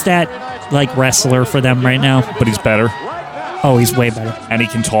that like wrestler for them right now. But he's better. Oh, he's way better. And he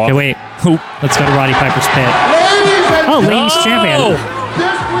can talk. Okay, wait. Let's go to Roddy Piper's Pit. Ladies champion.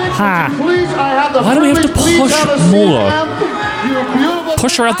 Ha. Why do we have to push Moolah?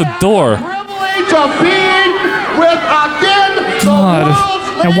 Push her out the door. God.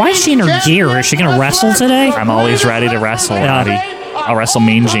 Now, why is she in her gear? Is she going to wrestle today? I'm always ready to wrestle, Roddy. I'll wrestle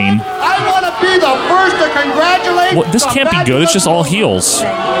Mean Gene. I want to be the first to congratulate... Well, this can't be good. It's just all heels.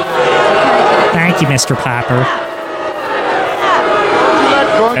 Thank you, Mr. Piper.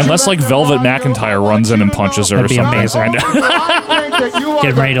 Unless, like, Velvet McIntyre runs in and punches her That'd or something. That'd be amazing.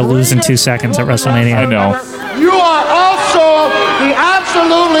 Getting ready to lose in 2 seconds at WrestleMania. I know. You are also the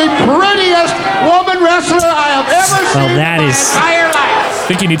absolutely prettiest woman wrestler I have ever seen in my entire life. I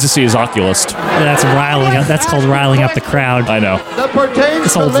think he needs to see his oculist. That's riling up. That's called riling up the crowd. I know. That pertains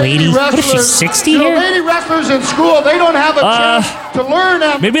this to old lady. What is she, 60 here? Lady wrestlers in school, they don't have a chance to learn.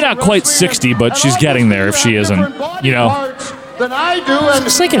 Maybe not quite 60, but she's getting there if she isn't. You know. Than I do, and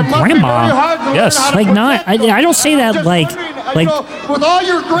it's like a grandma. Yes. Like not. I don't say that like with all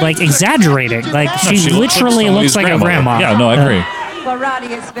your great like exaggerating. Like No, she literally looks like a grandma. Yeah, no, I agree. For Roddy,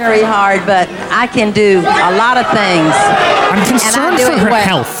 it's very hard, but I can do a lot of things. I'm concerned for her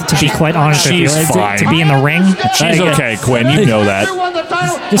health, to be quite honest with you. She's fine. To be in the ring. She's okay, Quinn. You know that.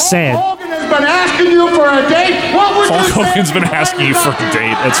 Just saying. Hulk Hogan has been asking you for a date. What would Hulk you say? Hogan's been asking you for a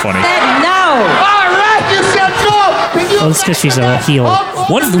date. That's funny. No. All right, you said no. Well, it's because she's a heel.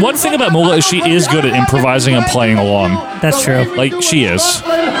 One thing about Moolah is she is good at improvising and playing along. That's true. Like, she is.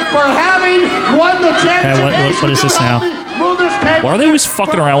 For having won the championship. What is this now? Why are they always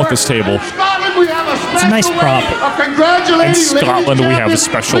fucking around with this table? Scotland, we have a It's a nice prop. In Scotland, we have a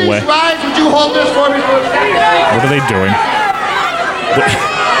special way. Would you hold this for me for a second? What are they doing?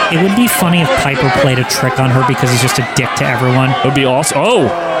 It would be funny if Piper played a trick on her because he's just a dick to everyone. It would be awesome. Oh!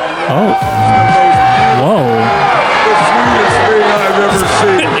 Whoa.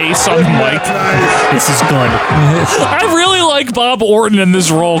 Ace on the mic. This is good. I really like Bob Orton in this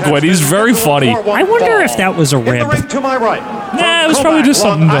role, Gwen. He's very funny. I wonder if that was a rib. To my right. Yeah, it was probably just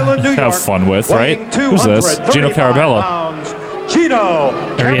something to have fun with, right? Who's this? Gino Carabella. Gino.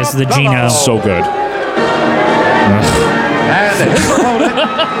 There he is, the Gino. So good. And his opponent.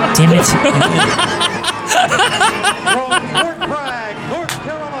 Damn it. From Fort Bragg, North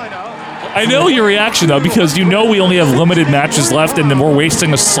Carolina, I know your reaction, though, because you know we only have limited matches left, and then we're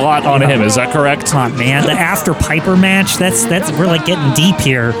wasting a slot on him. Is that correct? Come on, man. The after Piper match, that's we're like getting deep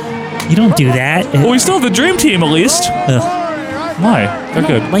here. You don't do that. Well, we still have the Dream Team, at least. Why? They're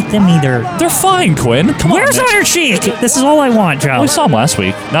good. Like them either. They're fine, Quinn. Come Where's on. Iron Sheik? This is all I want, Joe. We saw him last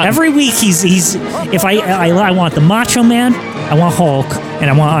week. Every week he's. If I want the Macho Man, I want Hulk, and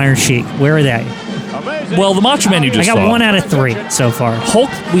I want Iron Sheik. Where are they? Well, the Macho Man you just I got saw. 1 out of 3 so far. Hulk,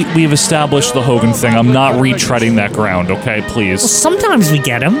 we've established the Hogan thing. I'm not retreading that ground, okay? Please. Well, sometimes we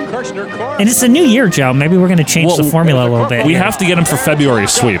get him. And it's a new year, Joe. Maybe we're going to change the formula a little bit. We have to get him for February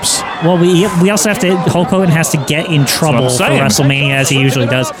sweeps. Well, we also have to... Hulk Hogan has to get in trouble for WrestleMania, as he usually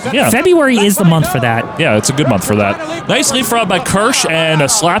does. Yeah. February is the month for that. Yeah, it's a good month for that. Nice leapfrog by Kirsch, and a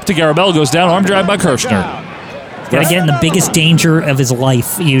slap to Garabella goes down. Arm drag by Kirshner. Gotta get in the biggest danger of his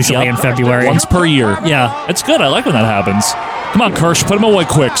life, usually in February. Once per year. Yeah. It's good. I like when that happens. Come on, Kirsch, put him away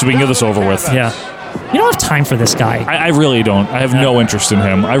quick so we can get this over with. Yeah. You don't have time for this guy. I really don't. I have no interest in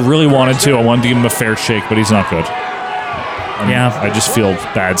him. I really wanted to. I wanted to give him a fair shake, but he's not good. I just feel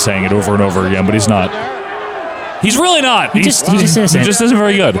bad saying it over and over again, but he's not. He's really not. He just isn't. He just isn't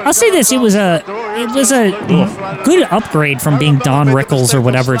very good. I'll say this: it was a good upgrade from being Don Rickles or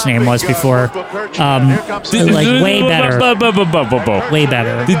whatever his name was before. Like way better. Way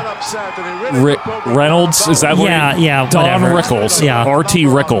better. Reynolds, is that what? Yeah. Don whatever. Rickles. Yeah. RT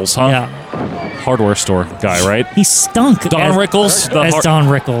Rickles, huh? Yeah. Hardware store guy, right? He stunk. Don Rickles. As Don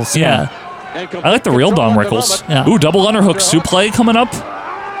Rickles. Yeah. I like the real Don Rickles. Yeah. Ooh, double underhook suplex coming up.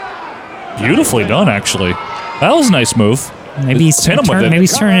 Beautifully done, actually. That was a nice move. Maybe he's turning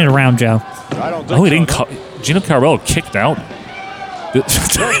it around, Joe. Oh, he didn't. Gino Carabello kicked out.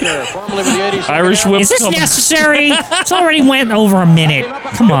 Irish whip. Is this necessary? It's already went over a minute.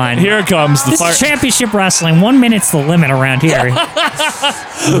 Come on. Here it comes. This is championship wrestling. 1 minute's the limit around here.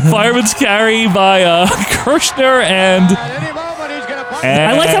 Fireman's carry by Kirshner and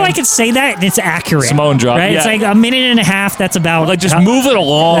I like how I can say that and it's accurate. Samoan drop. Right? Yeah. It's like a minute and a half. That's about like just move it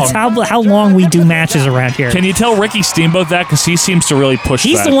along. That's how long we do matches around here. Can you tell Ricky Steamboat that? Because he seems to really push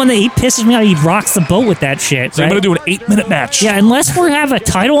He's that. the one that he pisses me out. He rocks the boat with that shit. So right? I'm going to do an 8-minute match. Yeah, unless we have a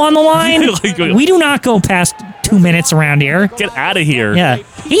title on the line, we do not go past 2 minutes around here. Get out of here. Yeah.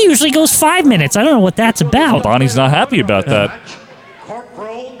 He usually goes 5 minutes. I don't know what that's about. Bonnie's not happy about that.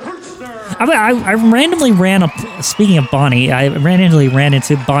 I randomly ran up. Speaking of Bonnie, I randomly ran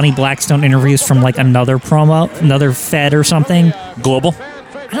into Bonnie Blackstone interviews from like another promo, another Fed or something. Global?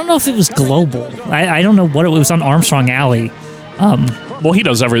 I don't know if it was Global. I don't know what it was on Armstrong Alley. Well, he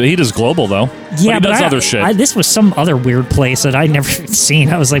does everything. He does Global though. Yeah, but he does other shit. This was some other weird place that I'd never seen.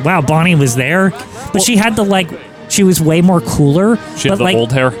 I was like, wow, Bonnie was there, but she had the like. She was way more cooler. She had the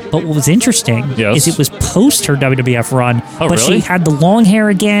old hair. But what was interesting is it was post her WWF run. Oh, but really? she had the long hair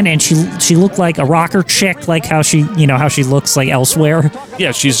again, and she looked like a rocker chick, like how she looks like elsewhere.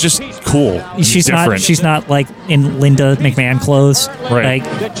 Yeah, she's just cool. She's different. She's not like in Linda McMahon clothes. Right.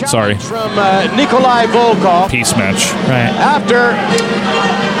 Like, sorry. From Nikolai Volkov. Peace match. Right. After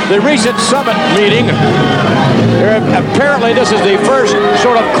the recent summit meeting, apparently this is the first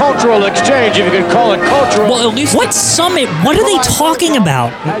sort of cultural exchange, if you could call it cultural. Well, at least what summit? What are they talking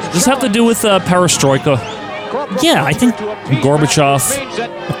about? Does this have to do with perestroika? Yeah, I think Gorbachev.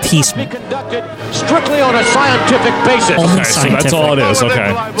 Appeasement. Strictly on a scientific basis. Okay, so that's all it is.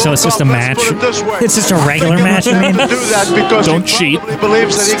 Okay. So it's just a match. It's just a regular match. I mean, don't cheat.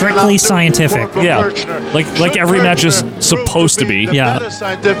 Strictly scientific. Yeah, like every match is supposed to be. Yeah.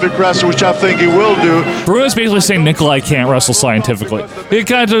 Scientific wrestler, which I think he will do. Bruno's basically saying Nikolai can't wrestle scientifically. He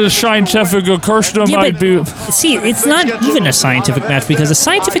kind of scientific Kirshner might be. See, it's not even a scientific match because a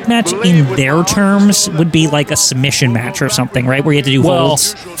scientific match in their terms would be like a submission match or something, right? Where you have to do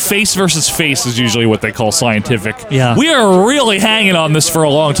holds. Face versus face is usually what they call scientific. Yeah. We are really hanging on this for a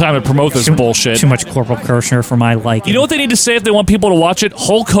long time to promote this bullshit. Too much Corporal Kirshner for my liking. You know what they need to say if they want people to watch it?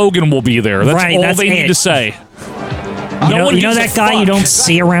 Hulk Hogan will be there. That's right, all that's they need to say. You know that guy you don't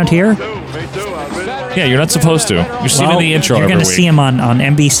see around here? Yeah, you're not supposed to. You're seeing him in the intro you're every going to week. see him on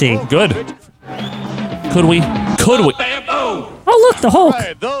NBC. Good. Could we? Oh, look, the Hulk.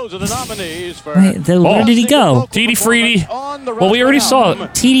 Those are the nominees for where did he go? TD Freedy. Well, we already saw it.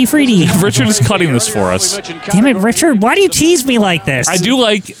 TD Freedy. Richard is cutting this for us. Damn it, Richard. Why do you tease me like this? I do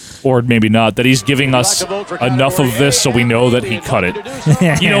like, or maybe not, that he's giving us enough of this so we know that he cut it.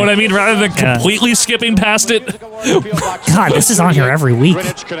 You know what I mean? Rather than completely skipping past it. God, this is on here every week.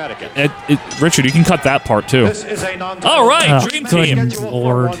 Richard, you can cut that part too. All right, Dream Team. Good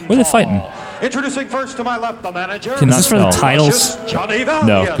Lord. Where are they fighting? Introducing first to my left, the manager. Cannot Is this for the titles?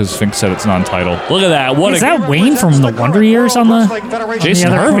 No, because Fink said it's non-title. Look at that. What Is that Wayne from the Wonder Years on the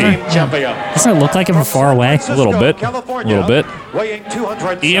Jason Hervey? Doesn't it look like him from far away? A little bit.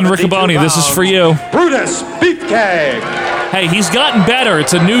 Ian Riccoboni, this is for you. Brutus Beefcake. Hey, he's gotten better.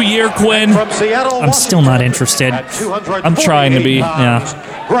 It's a new year, Quinn. I'm still not interested. I'm trying to be. Yeah.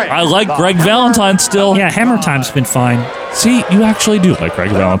 I like Greg Valentine still. Yeah, Hammer Time's been fine. See, you actually do like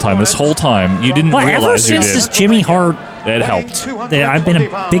Greg Valentine this whole time. You didn't realize ever you since did. this Jimmy Hart, It helped. I've been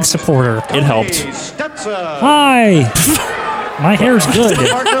a big supporter. It helped. Hi. My hair's good.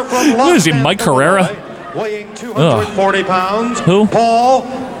 What is he, Mike Herrera? Weighing 240 pounds. Who? Paul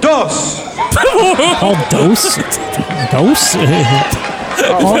Dos. Paul Dos? Dos?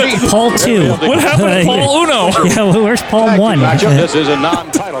 Paul 2. What happened to Paul Uno? Yeah, where's Paul 1? This is a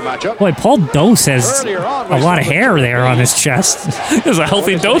non-title matchup. Boy, Paul Dos has a lot of hair there on his chest. There's a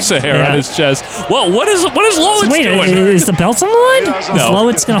healthy dose of hair on his chest. Well, what is Lowitz doing? Is the belt on the line? No. Is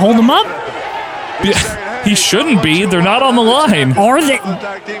Lowitz going to hold him up? He shouldn't be. They're not on the line. Are they?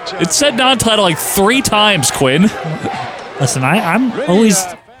 It said non-title like 3 times, Quinn. Listen, I'm always.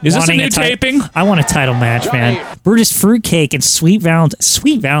 Is this a new taping? I want a title match, man. Brutus Fruitcake and Sweet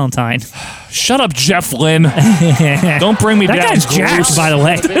Valentine. Shut up, Jeff Lynne. Don't bring me down. That guy's jacked, by the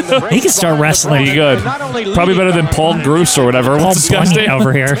way. He can start wrestling. Pretty good. Probably better than Paul Groos or whatever. Paul What's this guy's Bunyan name?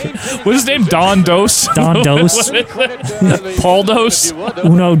 over here. What's his name? Don Dos? Don Dos. Paul Dos?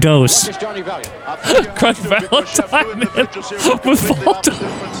 Uno Dos. Craig Valentine with Paul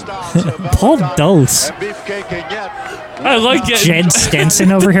Dos. Paul Dos. I like it. Jed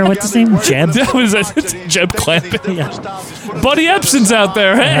Stenson over here. What's his name? Jeb? That was Jeb Clampett. Yeah. Buddy Epson's out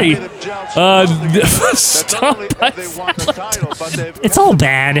there. Hey. Stop by Valentine. It's all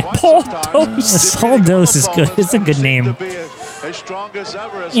bad. Paul Dos. Paul Dos is good. It's a good name.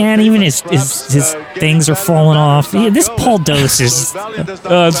 Yeah, and even his things are falling off. Yeah, this Paul Dos is.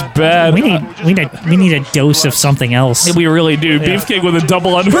 It's bad. We need a dose of something else. We really do. Yeah. Beefcake with a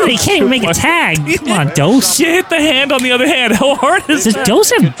double under. He can't even make a tag. Come on, Dos. You hit the hand on the other hand. How hard is Does that?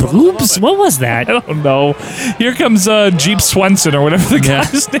 Dos have boobs? What was that? I don't know. Here comes Jeep Swenson or whatever the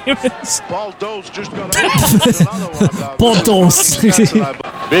guy's name is. Paul Dos just got Paul Dos.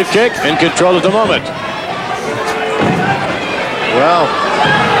 Beefcake in control at the moment. Well,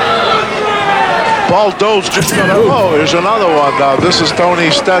 Paul Dos just got oh, here's another one now. This is Tony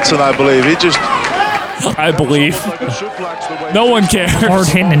Stetson, I believe. He just... I believe. No one cares.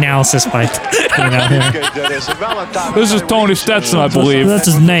 Hard-hitting analysis by, This is Tony Stetson, I believe. That's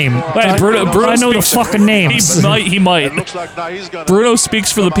his name. Hey, Bruno I know the fucking names. He might. Bruno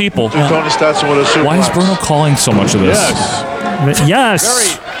speaks for the people. Tony Stetson with a suplex. Why is Bruno calling so much of this?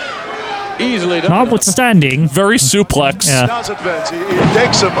 Yes. Easily done. Notwithstanding. Very suplex. Yeah. He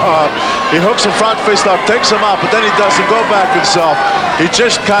takes him he hooks him front fist up, takes him up, but then he doesn't go back himself. He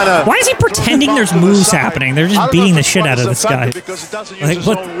just kind of... Why is he pretending there's moves happening? They're just beating the shit out of this guy.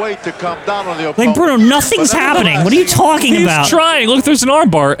 Like, Bruno, nothing's happening. What are you talking about? He's trying. Look, there's an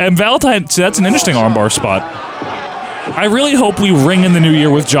armbar. And Valentine, see, that's an interesting armbar spot. I really hope we ring in the new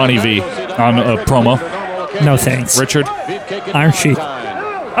year with Johnny V on a promo. No thanks. Richard? Iron Sheik.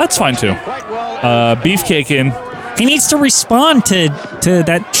 That's fine, too. Beefcake in. He needs to respond to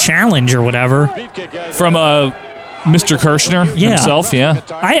that challenge or whatever. From Mr. Kirshner himself, yeah.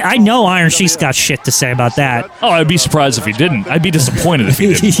 I know Iron Sheik's got shit to say about that. Oh, I'd be surprised if he didn't. I'd be disappointed if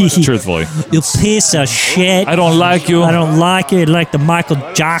he didn't, truthfully. You piece of shit. I don't like you. I don't like it. Like the Michael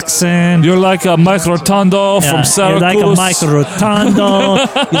Jackson. You're like a Mike Rotundo from Syracuse. You're like a Michael Rotundo.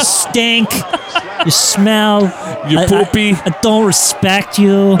 You stink. You smell. You're poopy. I don't respect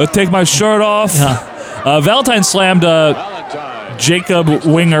you. I take my shirt off. Yeah. Valentine slammed Jacob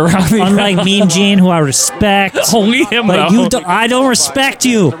Winger around the Unlike Mean Gene, who I respect. Only him, but though. I don't respect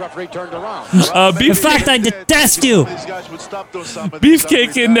you. In fact, I detest you.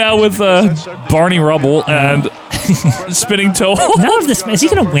 Beefcake in now with Barney Rubble and Spinning Toe. None of this. Is he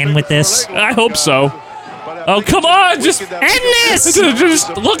going to win with this? I hope so. Oh, come on! Just end this!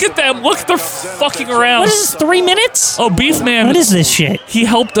 Just look at them. Look, they're fucking around. What is this, 3 minutes? Oh, Beefman. What is this shit? He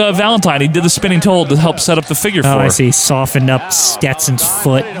helped Valentine. He did the spinning toe to help set up the figure four. Oh, I see. Softened up Stetson's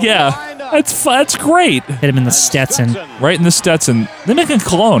foot. Yeah. That's great. Hit him in the Stetson. Right in the Stetson. They're making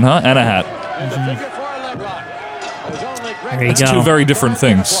cologne, huh? And a hat. There you That's go. 2 very different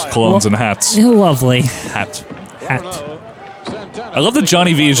things. Colognes and hats. Lovely. Hat. I love that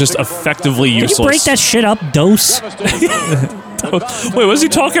Johnny V is just effectively useless. Can you break that shit up, Dose? Wait, was he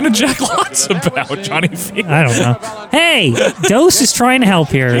talking to Jack Lots about Johnny V? I don't know. Hey, Dose is trying to help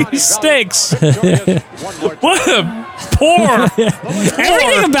here. He stinks. What? Poor.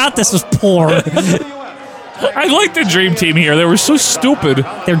 Everything about this was poor. I like the Dream Team here. They were so stupid.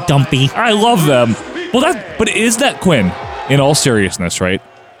 They're dumpy. I love them. But is that, Quinn, in all seriousness, right?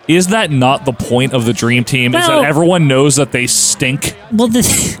 Is that not the point of the Dream Team? Is that everyone knows that they stink? Well,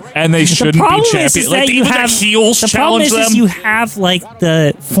 and they shouldn't be champions. Like, even the heels challenge them. The problem is you have like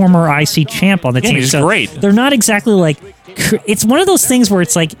the former IC champ on the team. He's great. They're not exactly like. It's one of those things where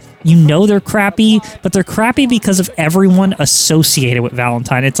it's like, you know, they're crappy, but they're crappy because of everyone associated with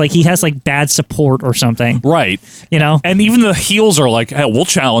Valentine. It's like he has like bad support or something. Right. You know? And even the heels are like, hey, we'll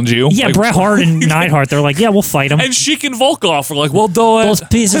challenge you. Yeah, like, Bret Hart and Neidhart, they're like, yeah, we'll fight them. And Sheik and Volkov are like, we'll do it. Those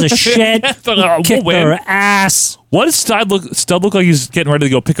pieces of shit kick their ass. What does Stud look like he's getting ready to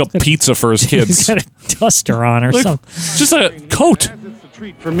go pick up pizza for his kids? He's got a duster on or something. Just a coat.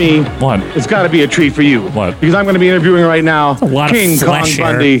 Treat for me. What? It's got to be a treat for you. What? Because I'm going to be interviewing right now King Kong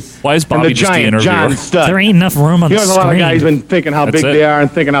Bundy. Why is Bobby and the just the giant interviewer? John Studd. There ain't enough room on the screen. You know, a lot of guys been thinking how big they are and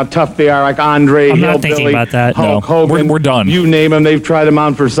thinking how tough they are, like Andre, I'm not Hillbilly, thinking about that. Hulk Hogan. We're done. You name them, they've tried them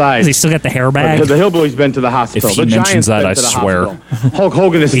on for size. Has he still got the hair bag? Because the Hillbilly's been to the hospital. If he the mentions Giant's that, been I to the swear. hospital. Hulk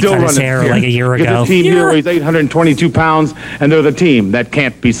Hogan is He still cut his running hair like a year ago. Because his team here weighs 822 pounds, and they're the team that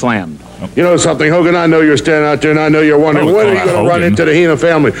can't be slammed. You know something, Hogan? I know you're standing out there, and I know you're wondering, when are you going to run into the Heenan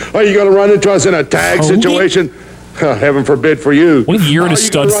family? Are you going to run into us in a tag situation? Heaven forbid for you. What year does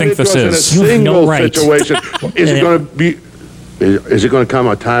Studd think this is? In a single situation. Is it going to be... Is it going to come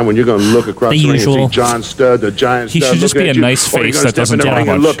a time when you're going to look across the ring and see John Studd, the giant Studd? He should just be a nice face that doesn't talk much.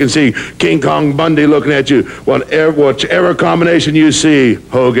 And look and see King Kong Bundy looking at you. Whichever combination you see,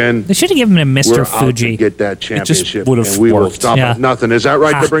 Hogan. They should have given him a Mr. We're Fuji. Out to get that championship, would have and we will worked. stop at nothing. Is that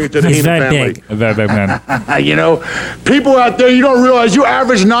right? To bring it to the He's Heenan very family. A very big man. You know, people out there, you don't realize you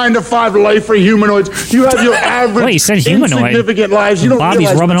average 9 to 5 life for humanoids. You have your average, Wait, he said humanoid. insignificant lives. You don't Bobby's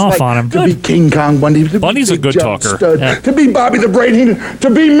realize rubbing what it's off on him. To be King Kong Bundy. To Bundy's be a good John talker. Studd, to be Bobby the Brain Heenan. To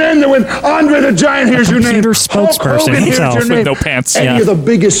be men that when Andre the Giant hears your name. Computer spokesperson himself. Your name. With no pants. Any of the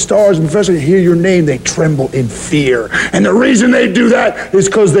biggest stars in professional hear your name, they tremble in fear. And the reason they do that is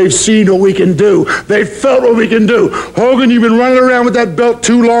because they've seen what we can do. They've felt what we can do. Hogan, you've been running around with that belt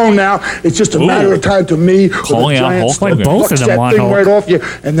too long now. It's just a matter of time to me. Calling out Hulk Hogan. Hogan. Both of them that want thing Hulk. right off you,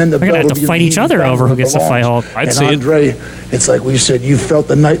 and then the They're going belt to have to fight each other over who gets to fight Hulk. I'd say Andre, it's like we said, you felt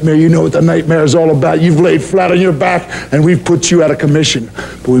the nightmare. You know what the nightmare is all about. You've laid flat on your back, and we've put you out of commission.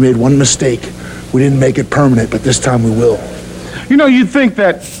 But we made one mistake. We didn't make it permanent, but this time we will. You know, you'd think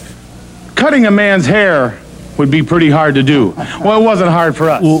that cutting a man's hair would be pretty hard to do. Well, it wasn't hard for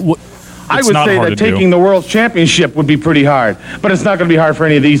us. I would say that taking the world championship would be pretty hard, but it's not going to be hard for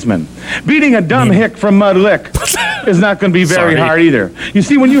any of these men. Beating a dumb hick from Mud Lick is not going to be very hard either. You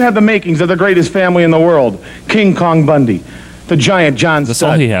see, when you have the makings of the greatest family in the world, King Kong Bundy, the giant John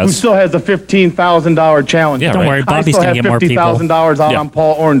Studd, who still has the $15,000 challenge. Yeah, don't worry, Bobby's going to get more people. I still have $50,000 out on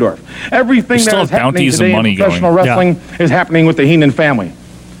Paul Orndorff. Everything that is happening today in professional wrestling is happening with the Heenan family.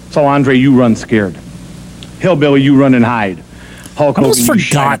 So, Andre, you run scared. Hillbilly, you run and hide. Hulk I almost Hogan,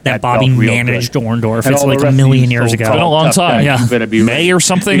 forgot that Bobby managed Orndorff. It's like a million years ago. It's been a long time. Yeah. May or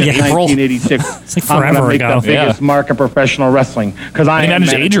something. April. 1986. It's like forever ago. The biggest mark in professional wrestling because I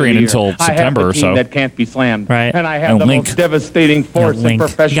managed Adrian until September or so. That can't be slammed. Right. And I have the most devastating force in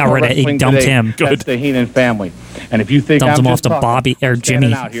professional wrestling today. Him. That's the Heenan family. And if you think dumped I'm him just off to Bobby or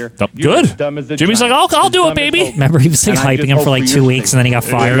Jimmy. Good. Jimmy's like, I'll do it, baby. Remember, he was like hyping him for like 2 weeks, and then he got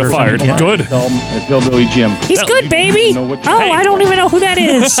fired. Yeah. Good. Hillbilly Jim. He's good, baby. I don't even know who that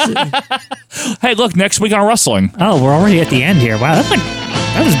is. Hey, look, next week on wrestling. Oh, we're already at the end here. Wow,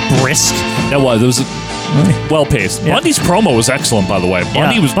 that was brisk. That was. It was well paced. Yeah. Bundy's promo was excellent, by the way.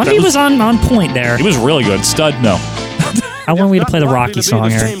 Bundy was on point there. He was really good. Stud, no. I want me to play the Rocky song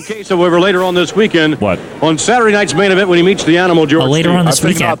here. Same case, however, later on this weekend. What? On Saturday night's main event when he meets the Animal, George. Later on this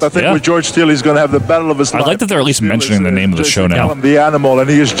weekend. I think with George Steele, he's going to have the battle of his life. I like that they're at least mentioning the name of the show now. The Animal, and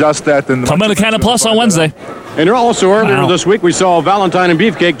he is just that. Come to Canon Plus on Wednesday. And also earlier this week, we saw Valentine and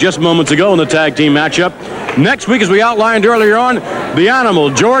Beefcake just moments ago in the tag team matchup. Next week, as we outlined earlier on, the Animal,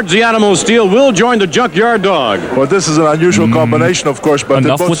 George the Animal Steele, will join the Junkyard Dog. Well, this is an unusual combination, of course. But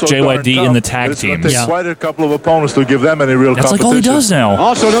enough with JYD in the tag teams. It's quite a couple of opponents to give them any real That's competition. like all he does now.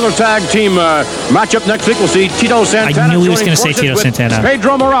 Also, another tag team matchup next week. We'll see Tito Santana. I knew he was going to say Tito Santana.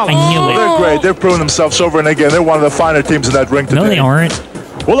 Pedro Morales. I knew it. They're great. They've proven themselves over and again. They're one of the finer teams in that ring today. No, they aren't.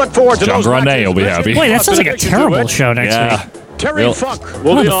 We'll look forward to John those Grande will be happy. Wait, that sounds like a terrible show next week. Terry Funk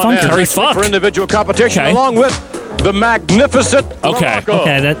will be on Terry Funk for individual competition, along with the magnificent Okay,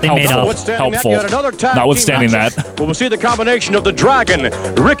 that they made up. Helpful. Notwithstanding that. We'll see the combination of the Dragon,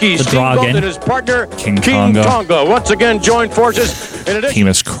 Ricky Steamboat, and his partner, King Tonga. Once again, join forces. In addition, team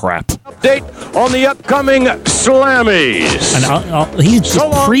is crap. Update on the upcoming Slammies. And he's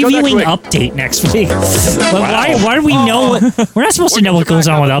previewing Update next week. Why do we know? We're not supposed to know what goes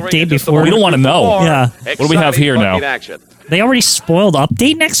on with Update before. We don't want to know. Yeah. What do we have here now? They already spoiled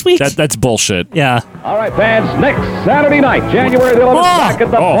Update next week? That's bullshit. Yeah. All right, fans, next Saturday night, January the 11th, back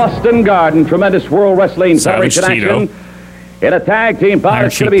at the Boston Garden. Tremendous World Wrestling Federation action. In a tag team bout,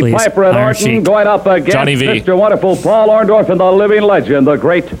 it's going to be Piper and Orton going up against Mr. Wonderful Paul Orndorff and the living legend, the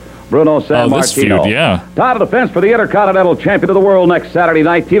great Bruno Sammartino. This feud, yeah. Title defense for the Intercontinental Champion of the World next Saturday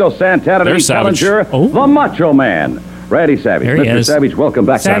night, Tito Santana to challenger, the Macho Man, Randy Savage. Mr. Savage, welcome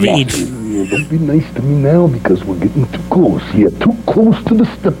back. Savage. Don't be nice to me now because we're getting too close here. Too close to the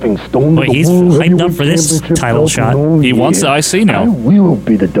stepping stone. Wait, he's hyped up for this title shot. He wants the IC now. I will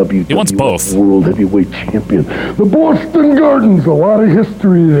be the WWF He wants both. World Heavyweight Champion. The Boston Gardens, a lot of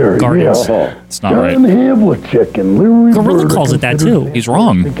history there. Gardens. Yeah. It's not right. John Havlicek and Larry Gorilla calls it that too. He's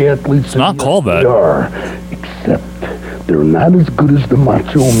wrong. It's not called that. Except they're not as good as the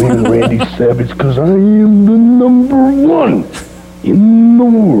Macho Man Randy Savage because I am the #1 in the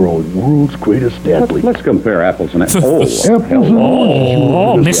world's greatest athlete. Let's compare apples and apples. Apples and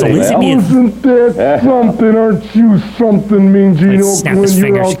oranges. Miss Elizabeth. Isn't that something? Aren't you something, Mean Gino? Snap his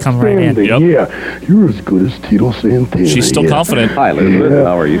fingers, she come right in. Yep. Yeah, you're as good as Tito Santana. She's still confident. Hi, Elizabeth.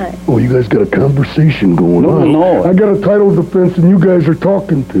 How are you? Oh, you guys got a conversation going on. No. I got a title defense, and you guys are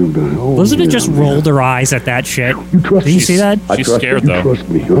talking to me. Elizabeth just rolled her eyes at that shit. Did you see that? She's scared, though. Trust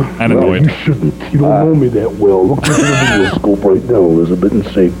me, huh? And annoyed. You shouldn't. You don't know me that well. Look into the video scope right now, Elizabeth, and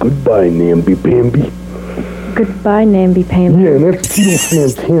say goodbye, Namby-Pamby. Goodbye, Namby-Pamby. Yeah, and that's Tito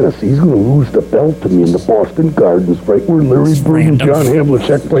Santana. See, he's going to lose the belt to me in the Boston Gardens, right where Larry Bird and John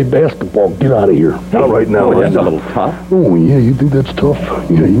Havlicek play basketball. Get out of here. Not right now. That's a little tough. Oh, yeah, you think that's tough?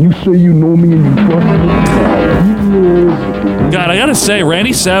 Yeah, and you say you know me and you trust me? God, I gotta say,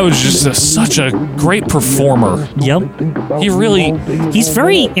 Randy Savage is just such a great performer. Yep. He's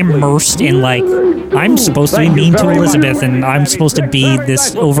very immersed in, like, I'm supposed to be mean to Elizabeth and I'm supposed to be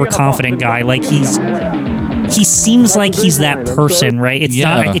this overconfident guy. Like, he seems like he's that person, right? It's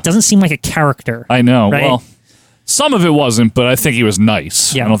not, it doesn't seem like a character. I know. Right? Well, some of it wasn't, but I think he was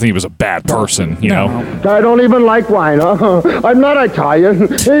nice. Yeah. I don't think he was a bad person, you know? I don't even like wine, huh? I'm not Italian.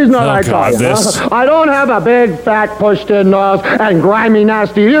 He's not Italian. God, I don't have a big, fat, pushed-in nose and grimy,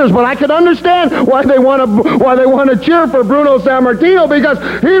 nasty ears, but I can understand why they want to cheer for Bruno Sammartino because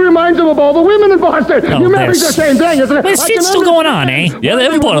he reminds them of all the women in Boston. You may be the same thing, isn't it? This shit's still going on, eh? Yeah, they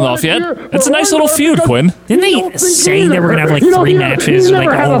haven't blown it off yet. It's a nice little feud, Quinn. Didn't they say they were going to have, like, 3 matches,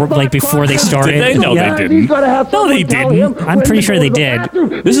 like before they started? Did they? No, they didn't. No, they didn't. I'm pretty sure they did.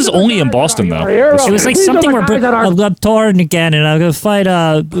 This is only in Boston, though. It was like something where I'm torn again, and I'm going to fight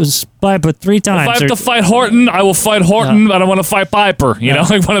Piper 3 times. If I have to fight Horton, I will fight Horton, but I want to fight Piper. You know,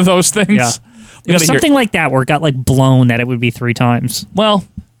 like one of those things. Yeah. It was something like that where it got, like, blown that it would be 3 times. Well,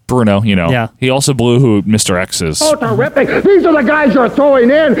 Bruno, you know, he also blew who Mr. X is. Oh, terrific. These are the guys you're throwing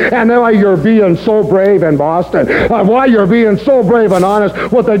in, and then why you're being so brave in Boston. Why you're being so brave and honest,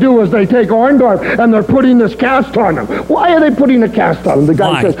 what they do is they take Orndorff, and they're putting this cast on him. Why are they putting the cast on him? The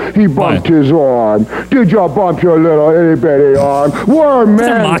guy says, he bumped his arm. Did you bump your little itty-bitty arm? We're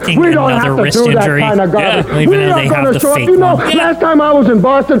men. We don't have to do that kind of garbage. We're not going to show up. You know, last time I was in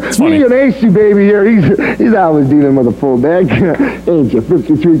Boston, me and AC Baby here, he's always dealing with a full bag. Ain't you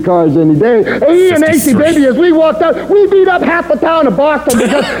 53 cars any day. He and AC Baby, as we walked out, we beat up half the town of Boston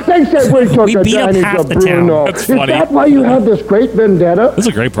because they said we took advantage of Bruno. That's Is funny. that why you have this great vendetta? That's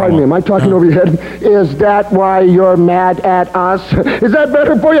a great Pardon me, promo. am I talking over your head? Is that why you're mad at us? Is that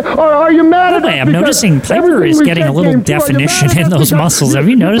better for you? Or are you mad at us? I'm noticing Piper is getting a little definition in those muscles. Have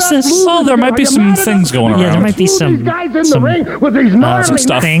you noticed this? Oh, there might be some things going around. Yeah, there might be some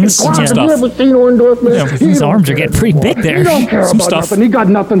stuff. Things. His arms are getting pretty big there. He don't care Some about stuff. nothing. He got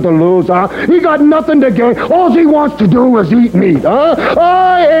nothing to lose, huh? He got nothing to gain. All he wants to do is eat meat, huh?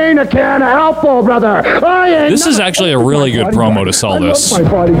 I ain't a can of Alpo, brother. This is actually a really good promo to sell this. My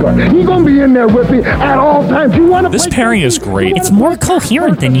bodyguard. He's gonna be in there with me at all times. You want to? This pairing is great. It's more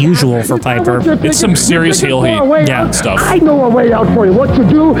coherent than usual for Piper. It's some serious heel heat stuff. I know a way out for you. What you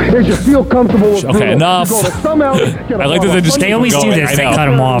do is you feel comfortable with Okay, enough. I like that they just They always do going. this. They cut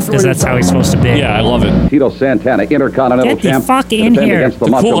him off because that's how he's supposed to be. Yeah, I love it. Tito Santana, Intercontinental Get the Champ. fuck in defend here. Against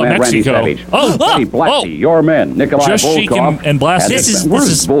the The Macho cool Man, Randy Mexico. Savage. Oh, Buddy Blassie, your men, Nikolai Just Volkov. shaking and blasting.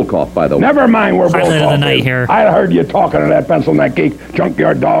 Where's Volkov, by the way? Never mind where Highlight of the Volkov night is. here. I heard you talking to that pencil neck geek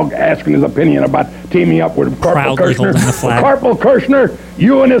junkyard dog asking his opinion about teaming up with Corporal Proudly holding the Kirshner. flag. Corporal Kirshner,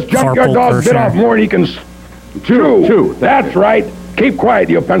 you and this junkyard Corporal dog bit Kirshner. off more than he can chew. That's right. Keep quiet,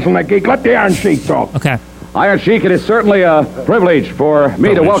 you pencil neck geek. Let the Iron Sheik talk. Okay. Iron Sheik, it is certainly a privilege for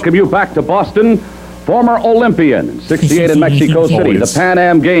me to welcome you back to Boston Former Olympian in 68 in Mexico City, the Pan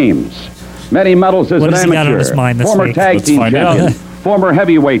Am Games. Many medals as an amateur. Former tag team champion. Former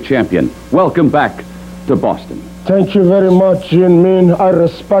heavyweight champion. Welcome back to Boston. Thank you very much, Jin Min. I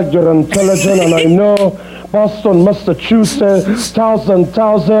respect your intelligence, and I know Boston, Massachusetts, thousand,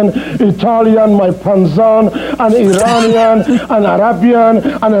 Italian, my Panzan, and Iranian, and Arabian,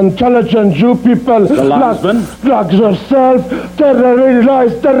 and intelligent Jew people like yourself, they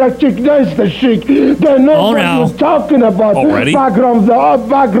realize, they recognize the Sheik. They know what you're talking about.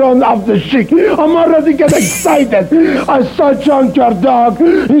 Background of the Sheik. I'm already getting excited. I saw Junkyard Dog.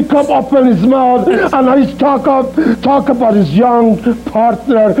 He come open his mouth, and he talk about his young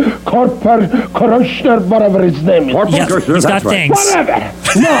partner, Kushner, whatever his name is. He's got things. Whatever.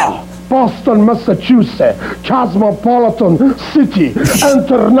 No. Boston, Massachusetts, cosmopolitan city,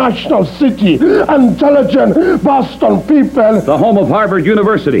 international city, intelligent Boston people. The home of Harvard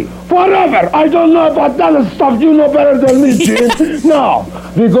University. Whatever. I don't know about that stuff. You know better than me, Gene. No.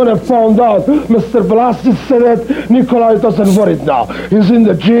 We're going to find out. Mr. Blasty said it. Nikolai doesn't worry now. He's in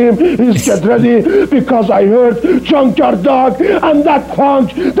the gym. He's get ready because I heard Junkyard Dog and that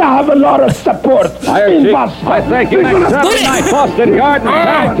punch, they have a lot of support in Boston. I thank you. Next Saturday night, Boston Garden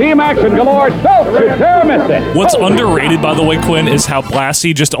tag team action galore. What's underrated, by the way, Quinn, is how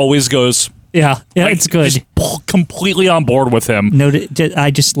Blassie just always goes. Yeah, it's good. Just completely on board with him. No,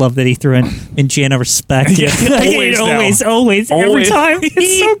 I just love that he threw in Jana respect. Yeah, always, every time.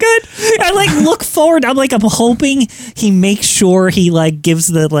 It's so good. I look forward. I'm hoping he makes sure he gives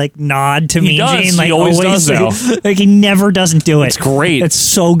the nod to me. Gene. He always does now. He never doesn't do it. It's great. It's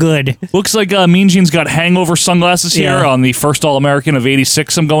so good. Looks like Mean Gene's got hangover sunglasses here on the first All-American of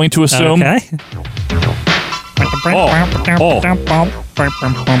 '86. I'm going to assume. Okay.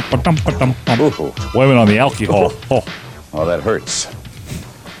 Women on the alcohol. Oh, that hurts.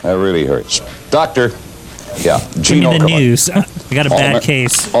 That really hurts. Doctor. Yeah, Gene. Give me the news. I got a bad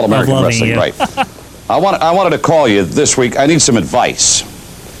case. All-American Wrestling, you. Right. I wanted to call you this week. I need some advice.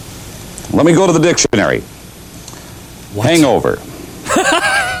 Let me go to the dictionary. What? Hangover.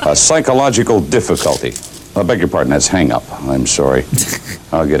 A psychological difficulty. I beg your pardon, that's hang up. I'm sorry.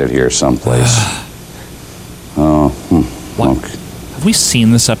 I'll get it here someplace. What? Okay. Have we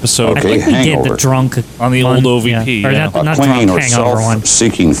seen this episode? Okay, I think we did the drunk on the old OVP. Yeah. Or not a drunk, or hangover one.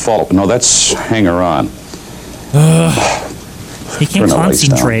 Self-seeking fault. No, that's hanger on. He can't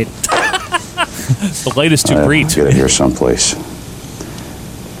concentrate. The latest to greet. Get it here someplace.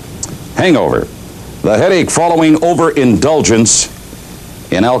 Hangover. The headache following overindulgence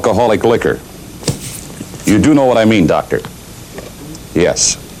in alcoholic liquor. You do know what I mean, doctor?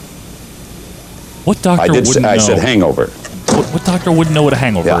 Yes. What doctor wouldn't know? I said hangover. What doctor wouldn't know what a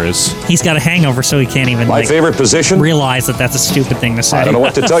hangover is? He's got a hangover, so he can't even My favorite position? Realize that that's a stupid thing to say. I don't know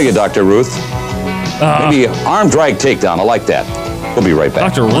what to tell you, Dr. Ruth. Maybe arm drag takedown. I like that. We'll be right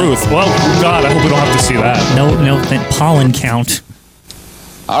back. Dr. Ruth. Well, God, I hope we don't have to see that. No, pollen count.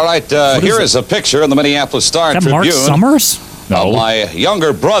 All right, here is a picture in the Minneapolis Star Tribune. Mark Summers? No. Of my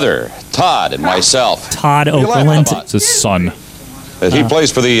younger brother, Todd, and myself. Todd Oakland. It's his son. He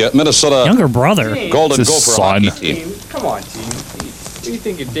plays for the Minnesota younger brother. Golden Gopher hockey team. Come on, team. What do you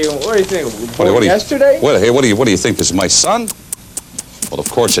think you're doing? What do you think? What yesterday? What do you think? This is my son? Well, of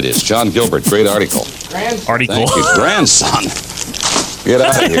course it is. John Gilbert, great article. Article. Thank you, grandson. Get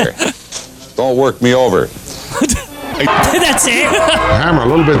out of here. Don't work me over. That's it. Hammer a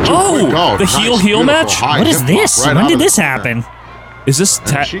little bit too quick. Oh, the heel match? What is this? When did this happen? Is this...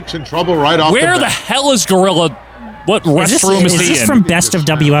 Sheik's in trouble right off Where the hell is Gorilla... What restroom is he in? Is this from Best of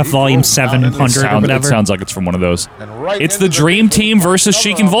WF Volume 700 or whatever? It sounds like it's from one of those. It's the Dream Team versus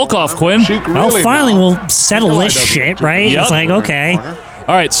Sheik and Volkov, Quinn. Well, finally we'll settle this shit, right? Yep. It's like, okay.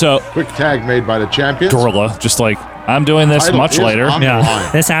 All right, so... Quick tag made by the champions. Gorilla, just like, I'm doing this much later. Yeah,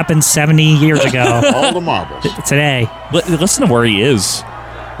 this happened 70 years ago. All the marbles. Today. Listen to where he is.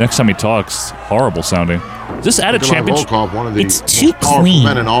 Next time he talks, horrible sounding. Is this at a championship? Volkov, it's too clean.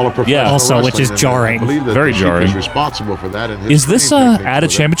 Men in all of also, which is jarring. Very jarring. Is responsible for that. Is this at a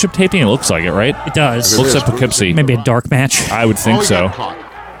championship taping? It looks like it, right? It does. Looks like Poughkeepsie. Maybe a dark match. I would think so.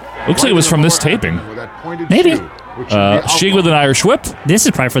 Looks like it was from this taping. Maybe. Sheik with an Irish whip. This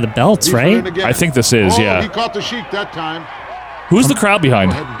is probably for the belts, right? I think this is, yeah. He caught the Sheik that time. Who's the crowd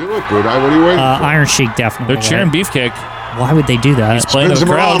behind? Iron Sheik, definitely. They're cheering Beefcake. Why would they do that? He's playing to the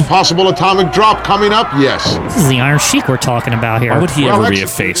crowd. Possible atomic drop coming up. Yes. This is the Iron Sheik we're talking about here. Why would he ever be a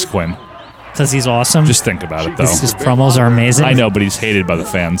face, Quinn? Because he's awesome. Just think about it, though. His promos are amazing. I know, but he's hated by the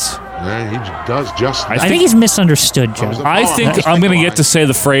fans. Yeah, he does just. I think he's misunderstood, Joe. I think I'm going to get to say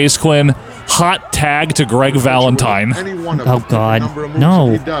the phrase, Quinn. Hot tag to Greg Valentine. Oh, God.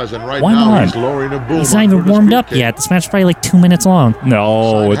 No. Why not? He's not even warmed up yet. This match is probably like 2 minutes long.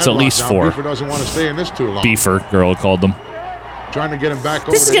 No, it's at least 4. Beefer doesn't want to stay in this too long. Beefer, girl called them. Trying to get him back.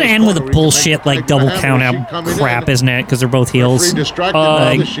 This is going to end with a bullshit, like, double count-out crap, isn't it? Because they're both heels. Look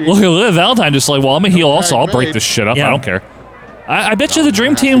at Valentine just like, well, I'm a heel also. I'll break this shit up. I don't care. I bet you the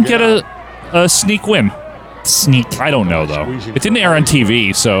Dream Team get a sneak win. Sneak. I don't know, though. It didn't air on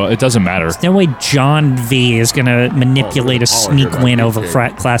TV, so it doesn't matter. There's no way John V is going to manipulate a sneak win over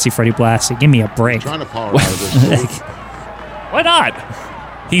Classy Freddie Blassie. Give me a break. Why not?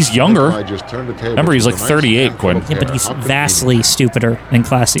 He's younger. Remember, he's like 38, Quinn. Yeah, but he's vastly stupider than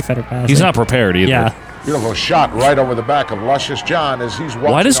Classy Freddie Blassie. He's not prepared either. Yeah. Beautiful shot right over the back of Luscious John as he's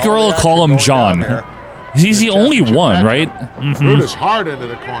watching. Why does Gorilla call him John? He's the only one, right? Brutus hard into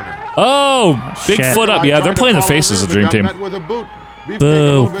the corner. Oh, big foot up. Yeah, they're playing the faces of the Dream Team.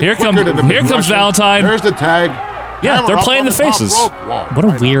 Boo. Here comes Valentine. There's the tag. Yeah, they're playing the faces. What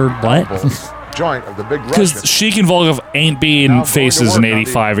a weird what? Joint of the big because Sheik and Volkov ain't being faces in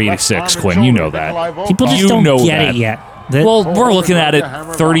 85, 86, Quinn. You know that. People just don't get it yet. Well, we're looking at it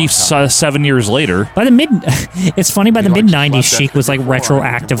 37 years later. It's funny, by the mid-90s, Sheik was like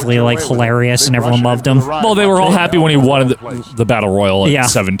retroactively like hilarious and everyone loved him. Well, they were all happy when he won the Battle Royal at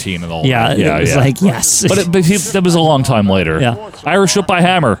 17 and all that. Yeah, it was like, yes. But that was a long time later. Yeah. Irish whip by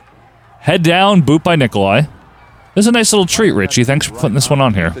Hammer. Head down, boot by Nikolai. This is a nice little treat, Richie. Thanks for putting this one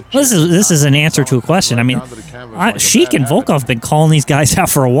on here. Well, this is an answer to a question. I mean, Sheik and Volkov have been calling these guys out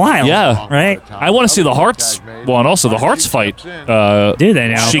for a while. Yeah. Right? I want to see the Hearts one also. The Hearts fight. Do they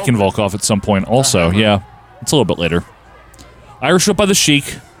now? Sheik and Volkov at some point also. Yeah. It's a little bit later. Irish whip by the Sheik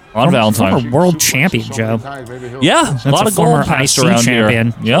on Valentine. Former world champion, Joe. Yeah. That's a lot of gold passed around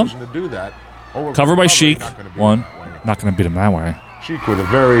champion. here. Yep. Cover by Sheik. One. Not going to beat him that way. Sheik with a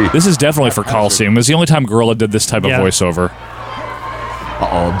very. This is definitely for Coliseum. It was the only time Gorilla did this type of voiceover.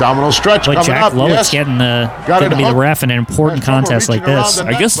 Abdominal stretch coming Jack up. Lowett's getting to be the ref in an important contest like this.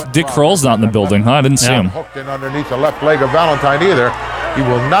 I guess Dick Kroll's not in the building, huh? I didn't see him. Hooked in underneath the left leg of Valentine either. He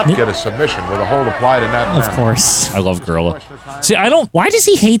will not get a submission with a hold applied in that manner. Of course. I love Gorilla. See, I don't. Why does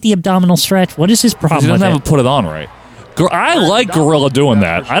he hate the abdominal stretch? What is his problem? He doesn't with have to put it on right. I like Gorilla doing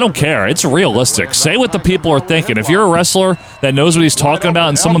that. I don't care. It's realistic. Say what the people are thinking. If you're a wrestler that knows what he's talking about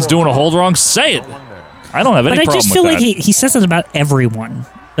and someone's doing a hold wrong, say it. I don't have any problem with that. But I just feel like he says it about everyone.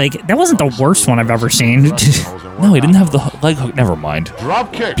 Like, that wasn't the worst one I've ever seen. No, he didn't have the leg hook. Never mind.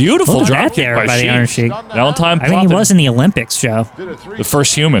 Drop kick. Beautiful drop kick by the Iron Sheik. Valentine. I mean, he was in the Olympics, Joe. The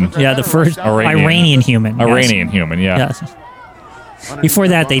first human. Yeah, the first Iranian human. Iranian human, yeah. Yes. Before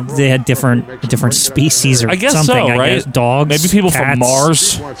that, they had different species or I guess something. So, right? I guess dogs, maybe people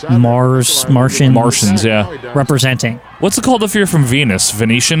cats, from Mars, Martians, yeah, representing. What's it called if you're from Venus?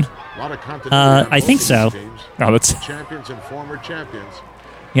 Venetian? I think so. No, that's champions and former champions.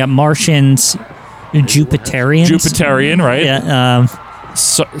 Yeah, Martians, Jupiterians. Jupiterian, right? Yeah.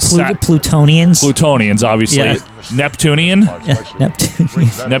 Plutonians. Plutonians, obviously. Yeah. Neptunian. Yeah,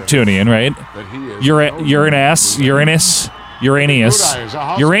 Neptunian, right? Uranus.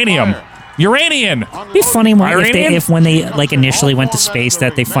 Uranium. Uranian. It'd be funny if when they like initially went to space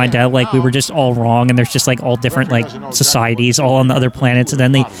that they find out like we were just all wrong and there's just like all different like societies all on the other planets and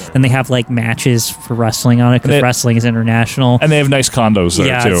then they have like matches for wrestling on it because wrestling is international and they have nice condos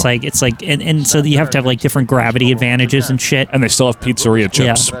there too. Yeah, it's like and so you have to have like different gravity advantages and shit. And they still have pizzeria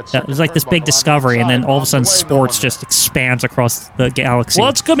chips. Yeah, it was like this big discovery and then all of a sudden sports just expands across the galaxy. Well,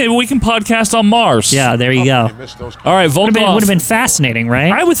 that's good. Maybe we can podcast on Mars. Yeah, there you go. All right, Volkov would have been fascinating,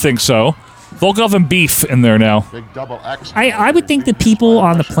 right? I would think so. Volkov and Beef in there now. I would think that people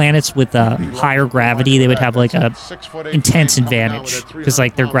on the planets with higher gravity, they would have like a intense advantage because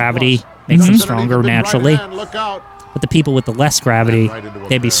like their gravity makes them stronger naturally. But the people with the less gravity,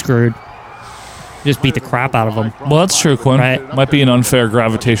 they'd be screwed. Just beat the crap out of them. Well, that's true, Quinn. Right. Might be an unfair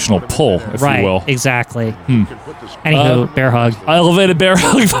gravitational pull, if you will. Exactly. Anywho, bear hug. Elevated bear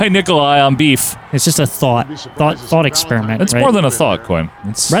hug by Nikolai on Beef. It's just a thought experiment. It's more than a thought, Quinn.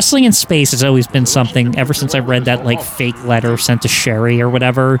 Wrestling in space has always been something. Ever since I read that like fake letter sent to Sherry or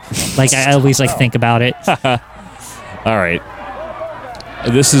whatever, like I always like think about it. All right.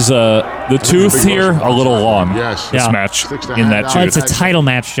 This is the tooth here a little long. Yes. This match in that tooth. It's a title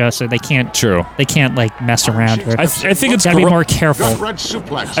match, Joe, so they can't. True. They can't like mess around here. I think it's gotta be more careful. I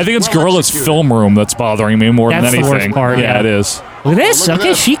think it's Gorilla's film room that's bothering me more than anything. That's the worst part. Yeah, it is. Look at this.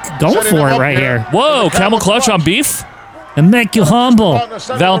 Okay, she going for it right here. Whoa, camel clutch on Beef. And make you humble.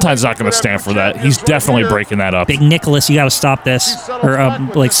 Valentine's not going to stand for that. He's definitely breaking that up. Big Nicholas, you got to stop this.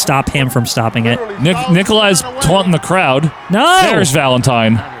 Or, stop him from stopping it. Nikolai's taunting the crowd. No! There's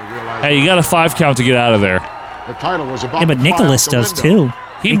Valentine. Hey, you got a 5 count to get out of there. The title was about but Nicholas does too.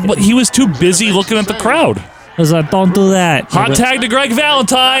 He was too busy looking at the crowd. I was like, don't do that. Hot tag to Greg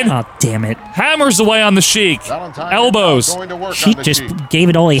Valentine. Oh, damn it. Hammers away on the Sheik. Elbows. Sheik just gave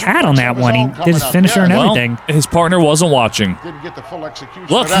it all he had on that one. He did his finisher and everything. His partner wasn't watching.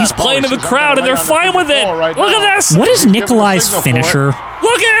 Look, he's playing to the crowd, and they're fine with it. Look at this. What is Nikolai's finisher?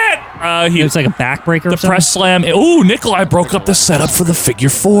 Look at it. It was like a backbreaker or something? Press slam. Ooh, Nikolai broke up the setup for the figure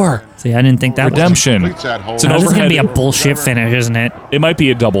 4. See, I didn't think that Redemption. It's an overhead. This is going to be a bullshit finish, isn't it? It might be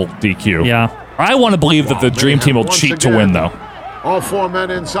a double DQ. Yeah. I want to believe that the Dream Team will cheat to win, though. All 4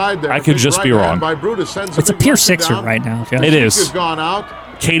 men inside there. I could just be wrong. It's a pure 6er right now. Jeff. It is.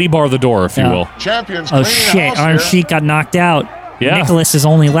 Katie bar the door, if you will. Oh, shit. Iron Sheik got knocked out. Yeah. Nicholas is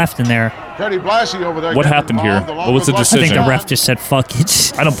only left in there. What happened here? What was the decision? I think the ref just said, fuck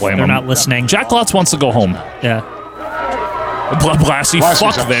it. I don't blame him. They're not listening. Jack Glotz wants to go home. Yeah. Blassie,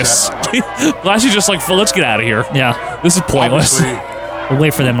 fuck this. Blassie's just like, let's get out of here. Yeah. This is pointless. We'll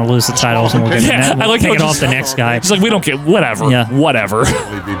wait for them to lose the titles and we'll get I like take it off the next guy. He's like, we don't get whatever. Yeah. Whatever. Be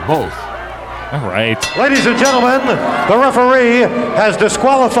both. All right. Ladies and gentlemen, the referee has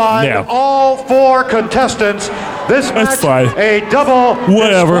disqualified all 4 contestants. This match a double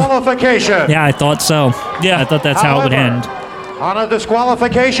disqualification. Yeah, I thought so. Yeah, I thought that's how it would end. On a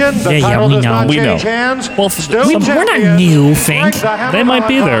disqualification, the title does not change hands. Well, we're not new, Fink. They might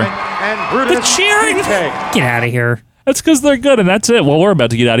be there. The cheering. Get out of here. That's because they're good, and that's it. Well, we're about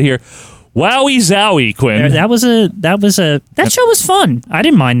to get out of here. Wowie zowie, Quinn. That show was fun. I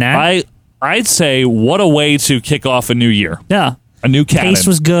didn't mind that. I'd say what a way to kick off a new year. Yeah. A new Canon. Pace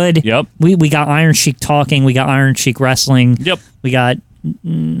was good. Yep. We got Iron Sheik talking. We got Iron Sheik wrestling. Yep. We got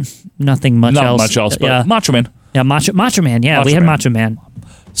nothing much else. Not much else, but Macho Man. Yeah, Macho Man. Yeah, we had Macho Man.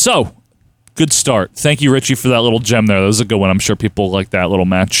 So, good start. Thank you, Richie, for that little gem there. That was a good one. I'm sure people like that little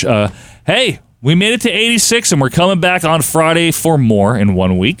match. Hey, we made it to 86, and we're coming back on Friday for more in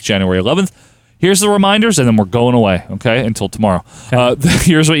 1 week, January 11th. Here's the reminders, and then we're going away, okay, until tomorrow.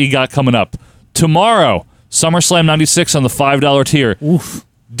 Here's what you got coming up. Tomorrow, SummerSlam 96 on the $5 tier. Oof.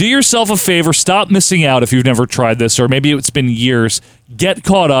 Do yourself a favor. Stop missing out if you've never tried this, or maybe it's been years. Get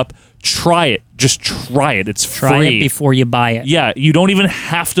caught up. Try it. Just try it. It's free. Try it before you buy it. Yeah, you don't even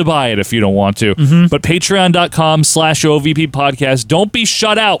have to buy it if you don't want to. But patreon.com/OVP podcast. Don't be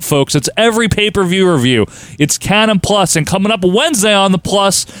shut out, folks. It's every pay-per-view review. It's Canon Plus, and coming up Wednesday on the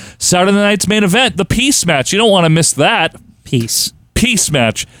Plus, Saturday night's main event, the Peace match. You don't want to miss that. Peace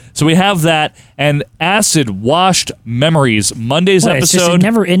match. So we have that, and Acid Washed Memories, Monday's episode.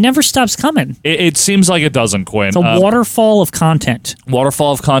 It never stops coming. It seems like it doesn't, Quinn. It's a waterfall of content.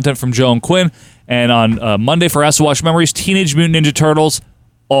 Waterfall of content from Joe and Quinn. And on Monday for Acid Washed Memories, Teenage Mutant Ninja Turtles,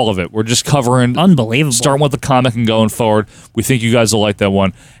 all of it. We're just covering. Unbelievable. Starting with the comic and going forward. We think you guys will like that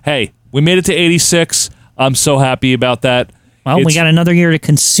one. Hey, we made it to 86. I'm so happy about that. Well, we got another year to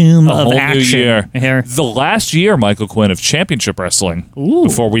consume of whole action. New year. Here. The last year, Michael Quinn, of Championship Wrestling. Ooh.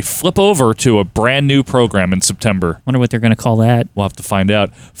 Before we flip over to a brand new program in September. Wonder what they're going to call that. We'll have to find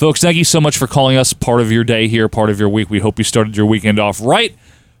out. Folks, thank you so much for calling us part of your day here, part of your week. We hope you started your weekend off right.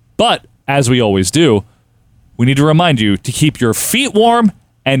 But, as we always do, we need to remind you to keep your feet warm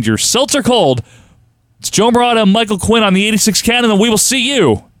and your seltzer cold. It's Joe Morata and Michael Quinn on the 86 Canon, and we will see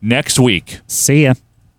you next week. See ya.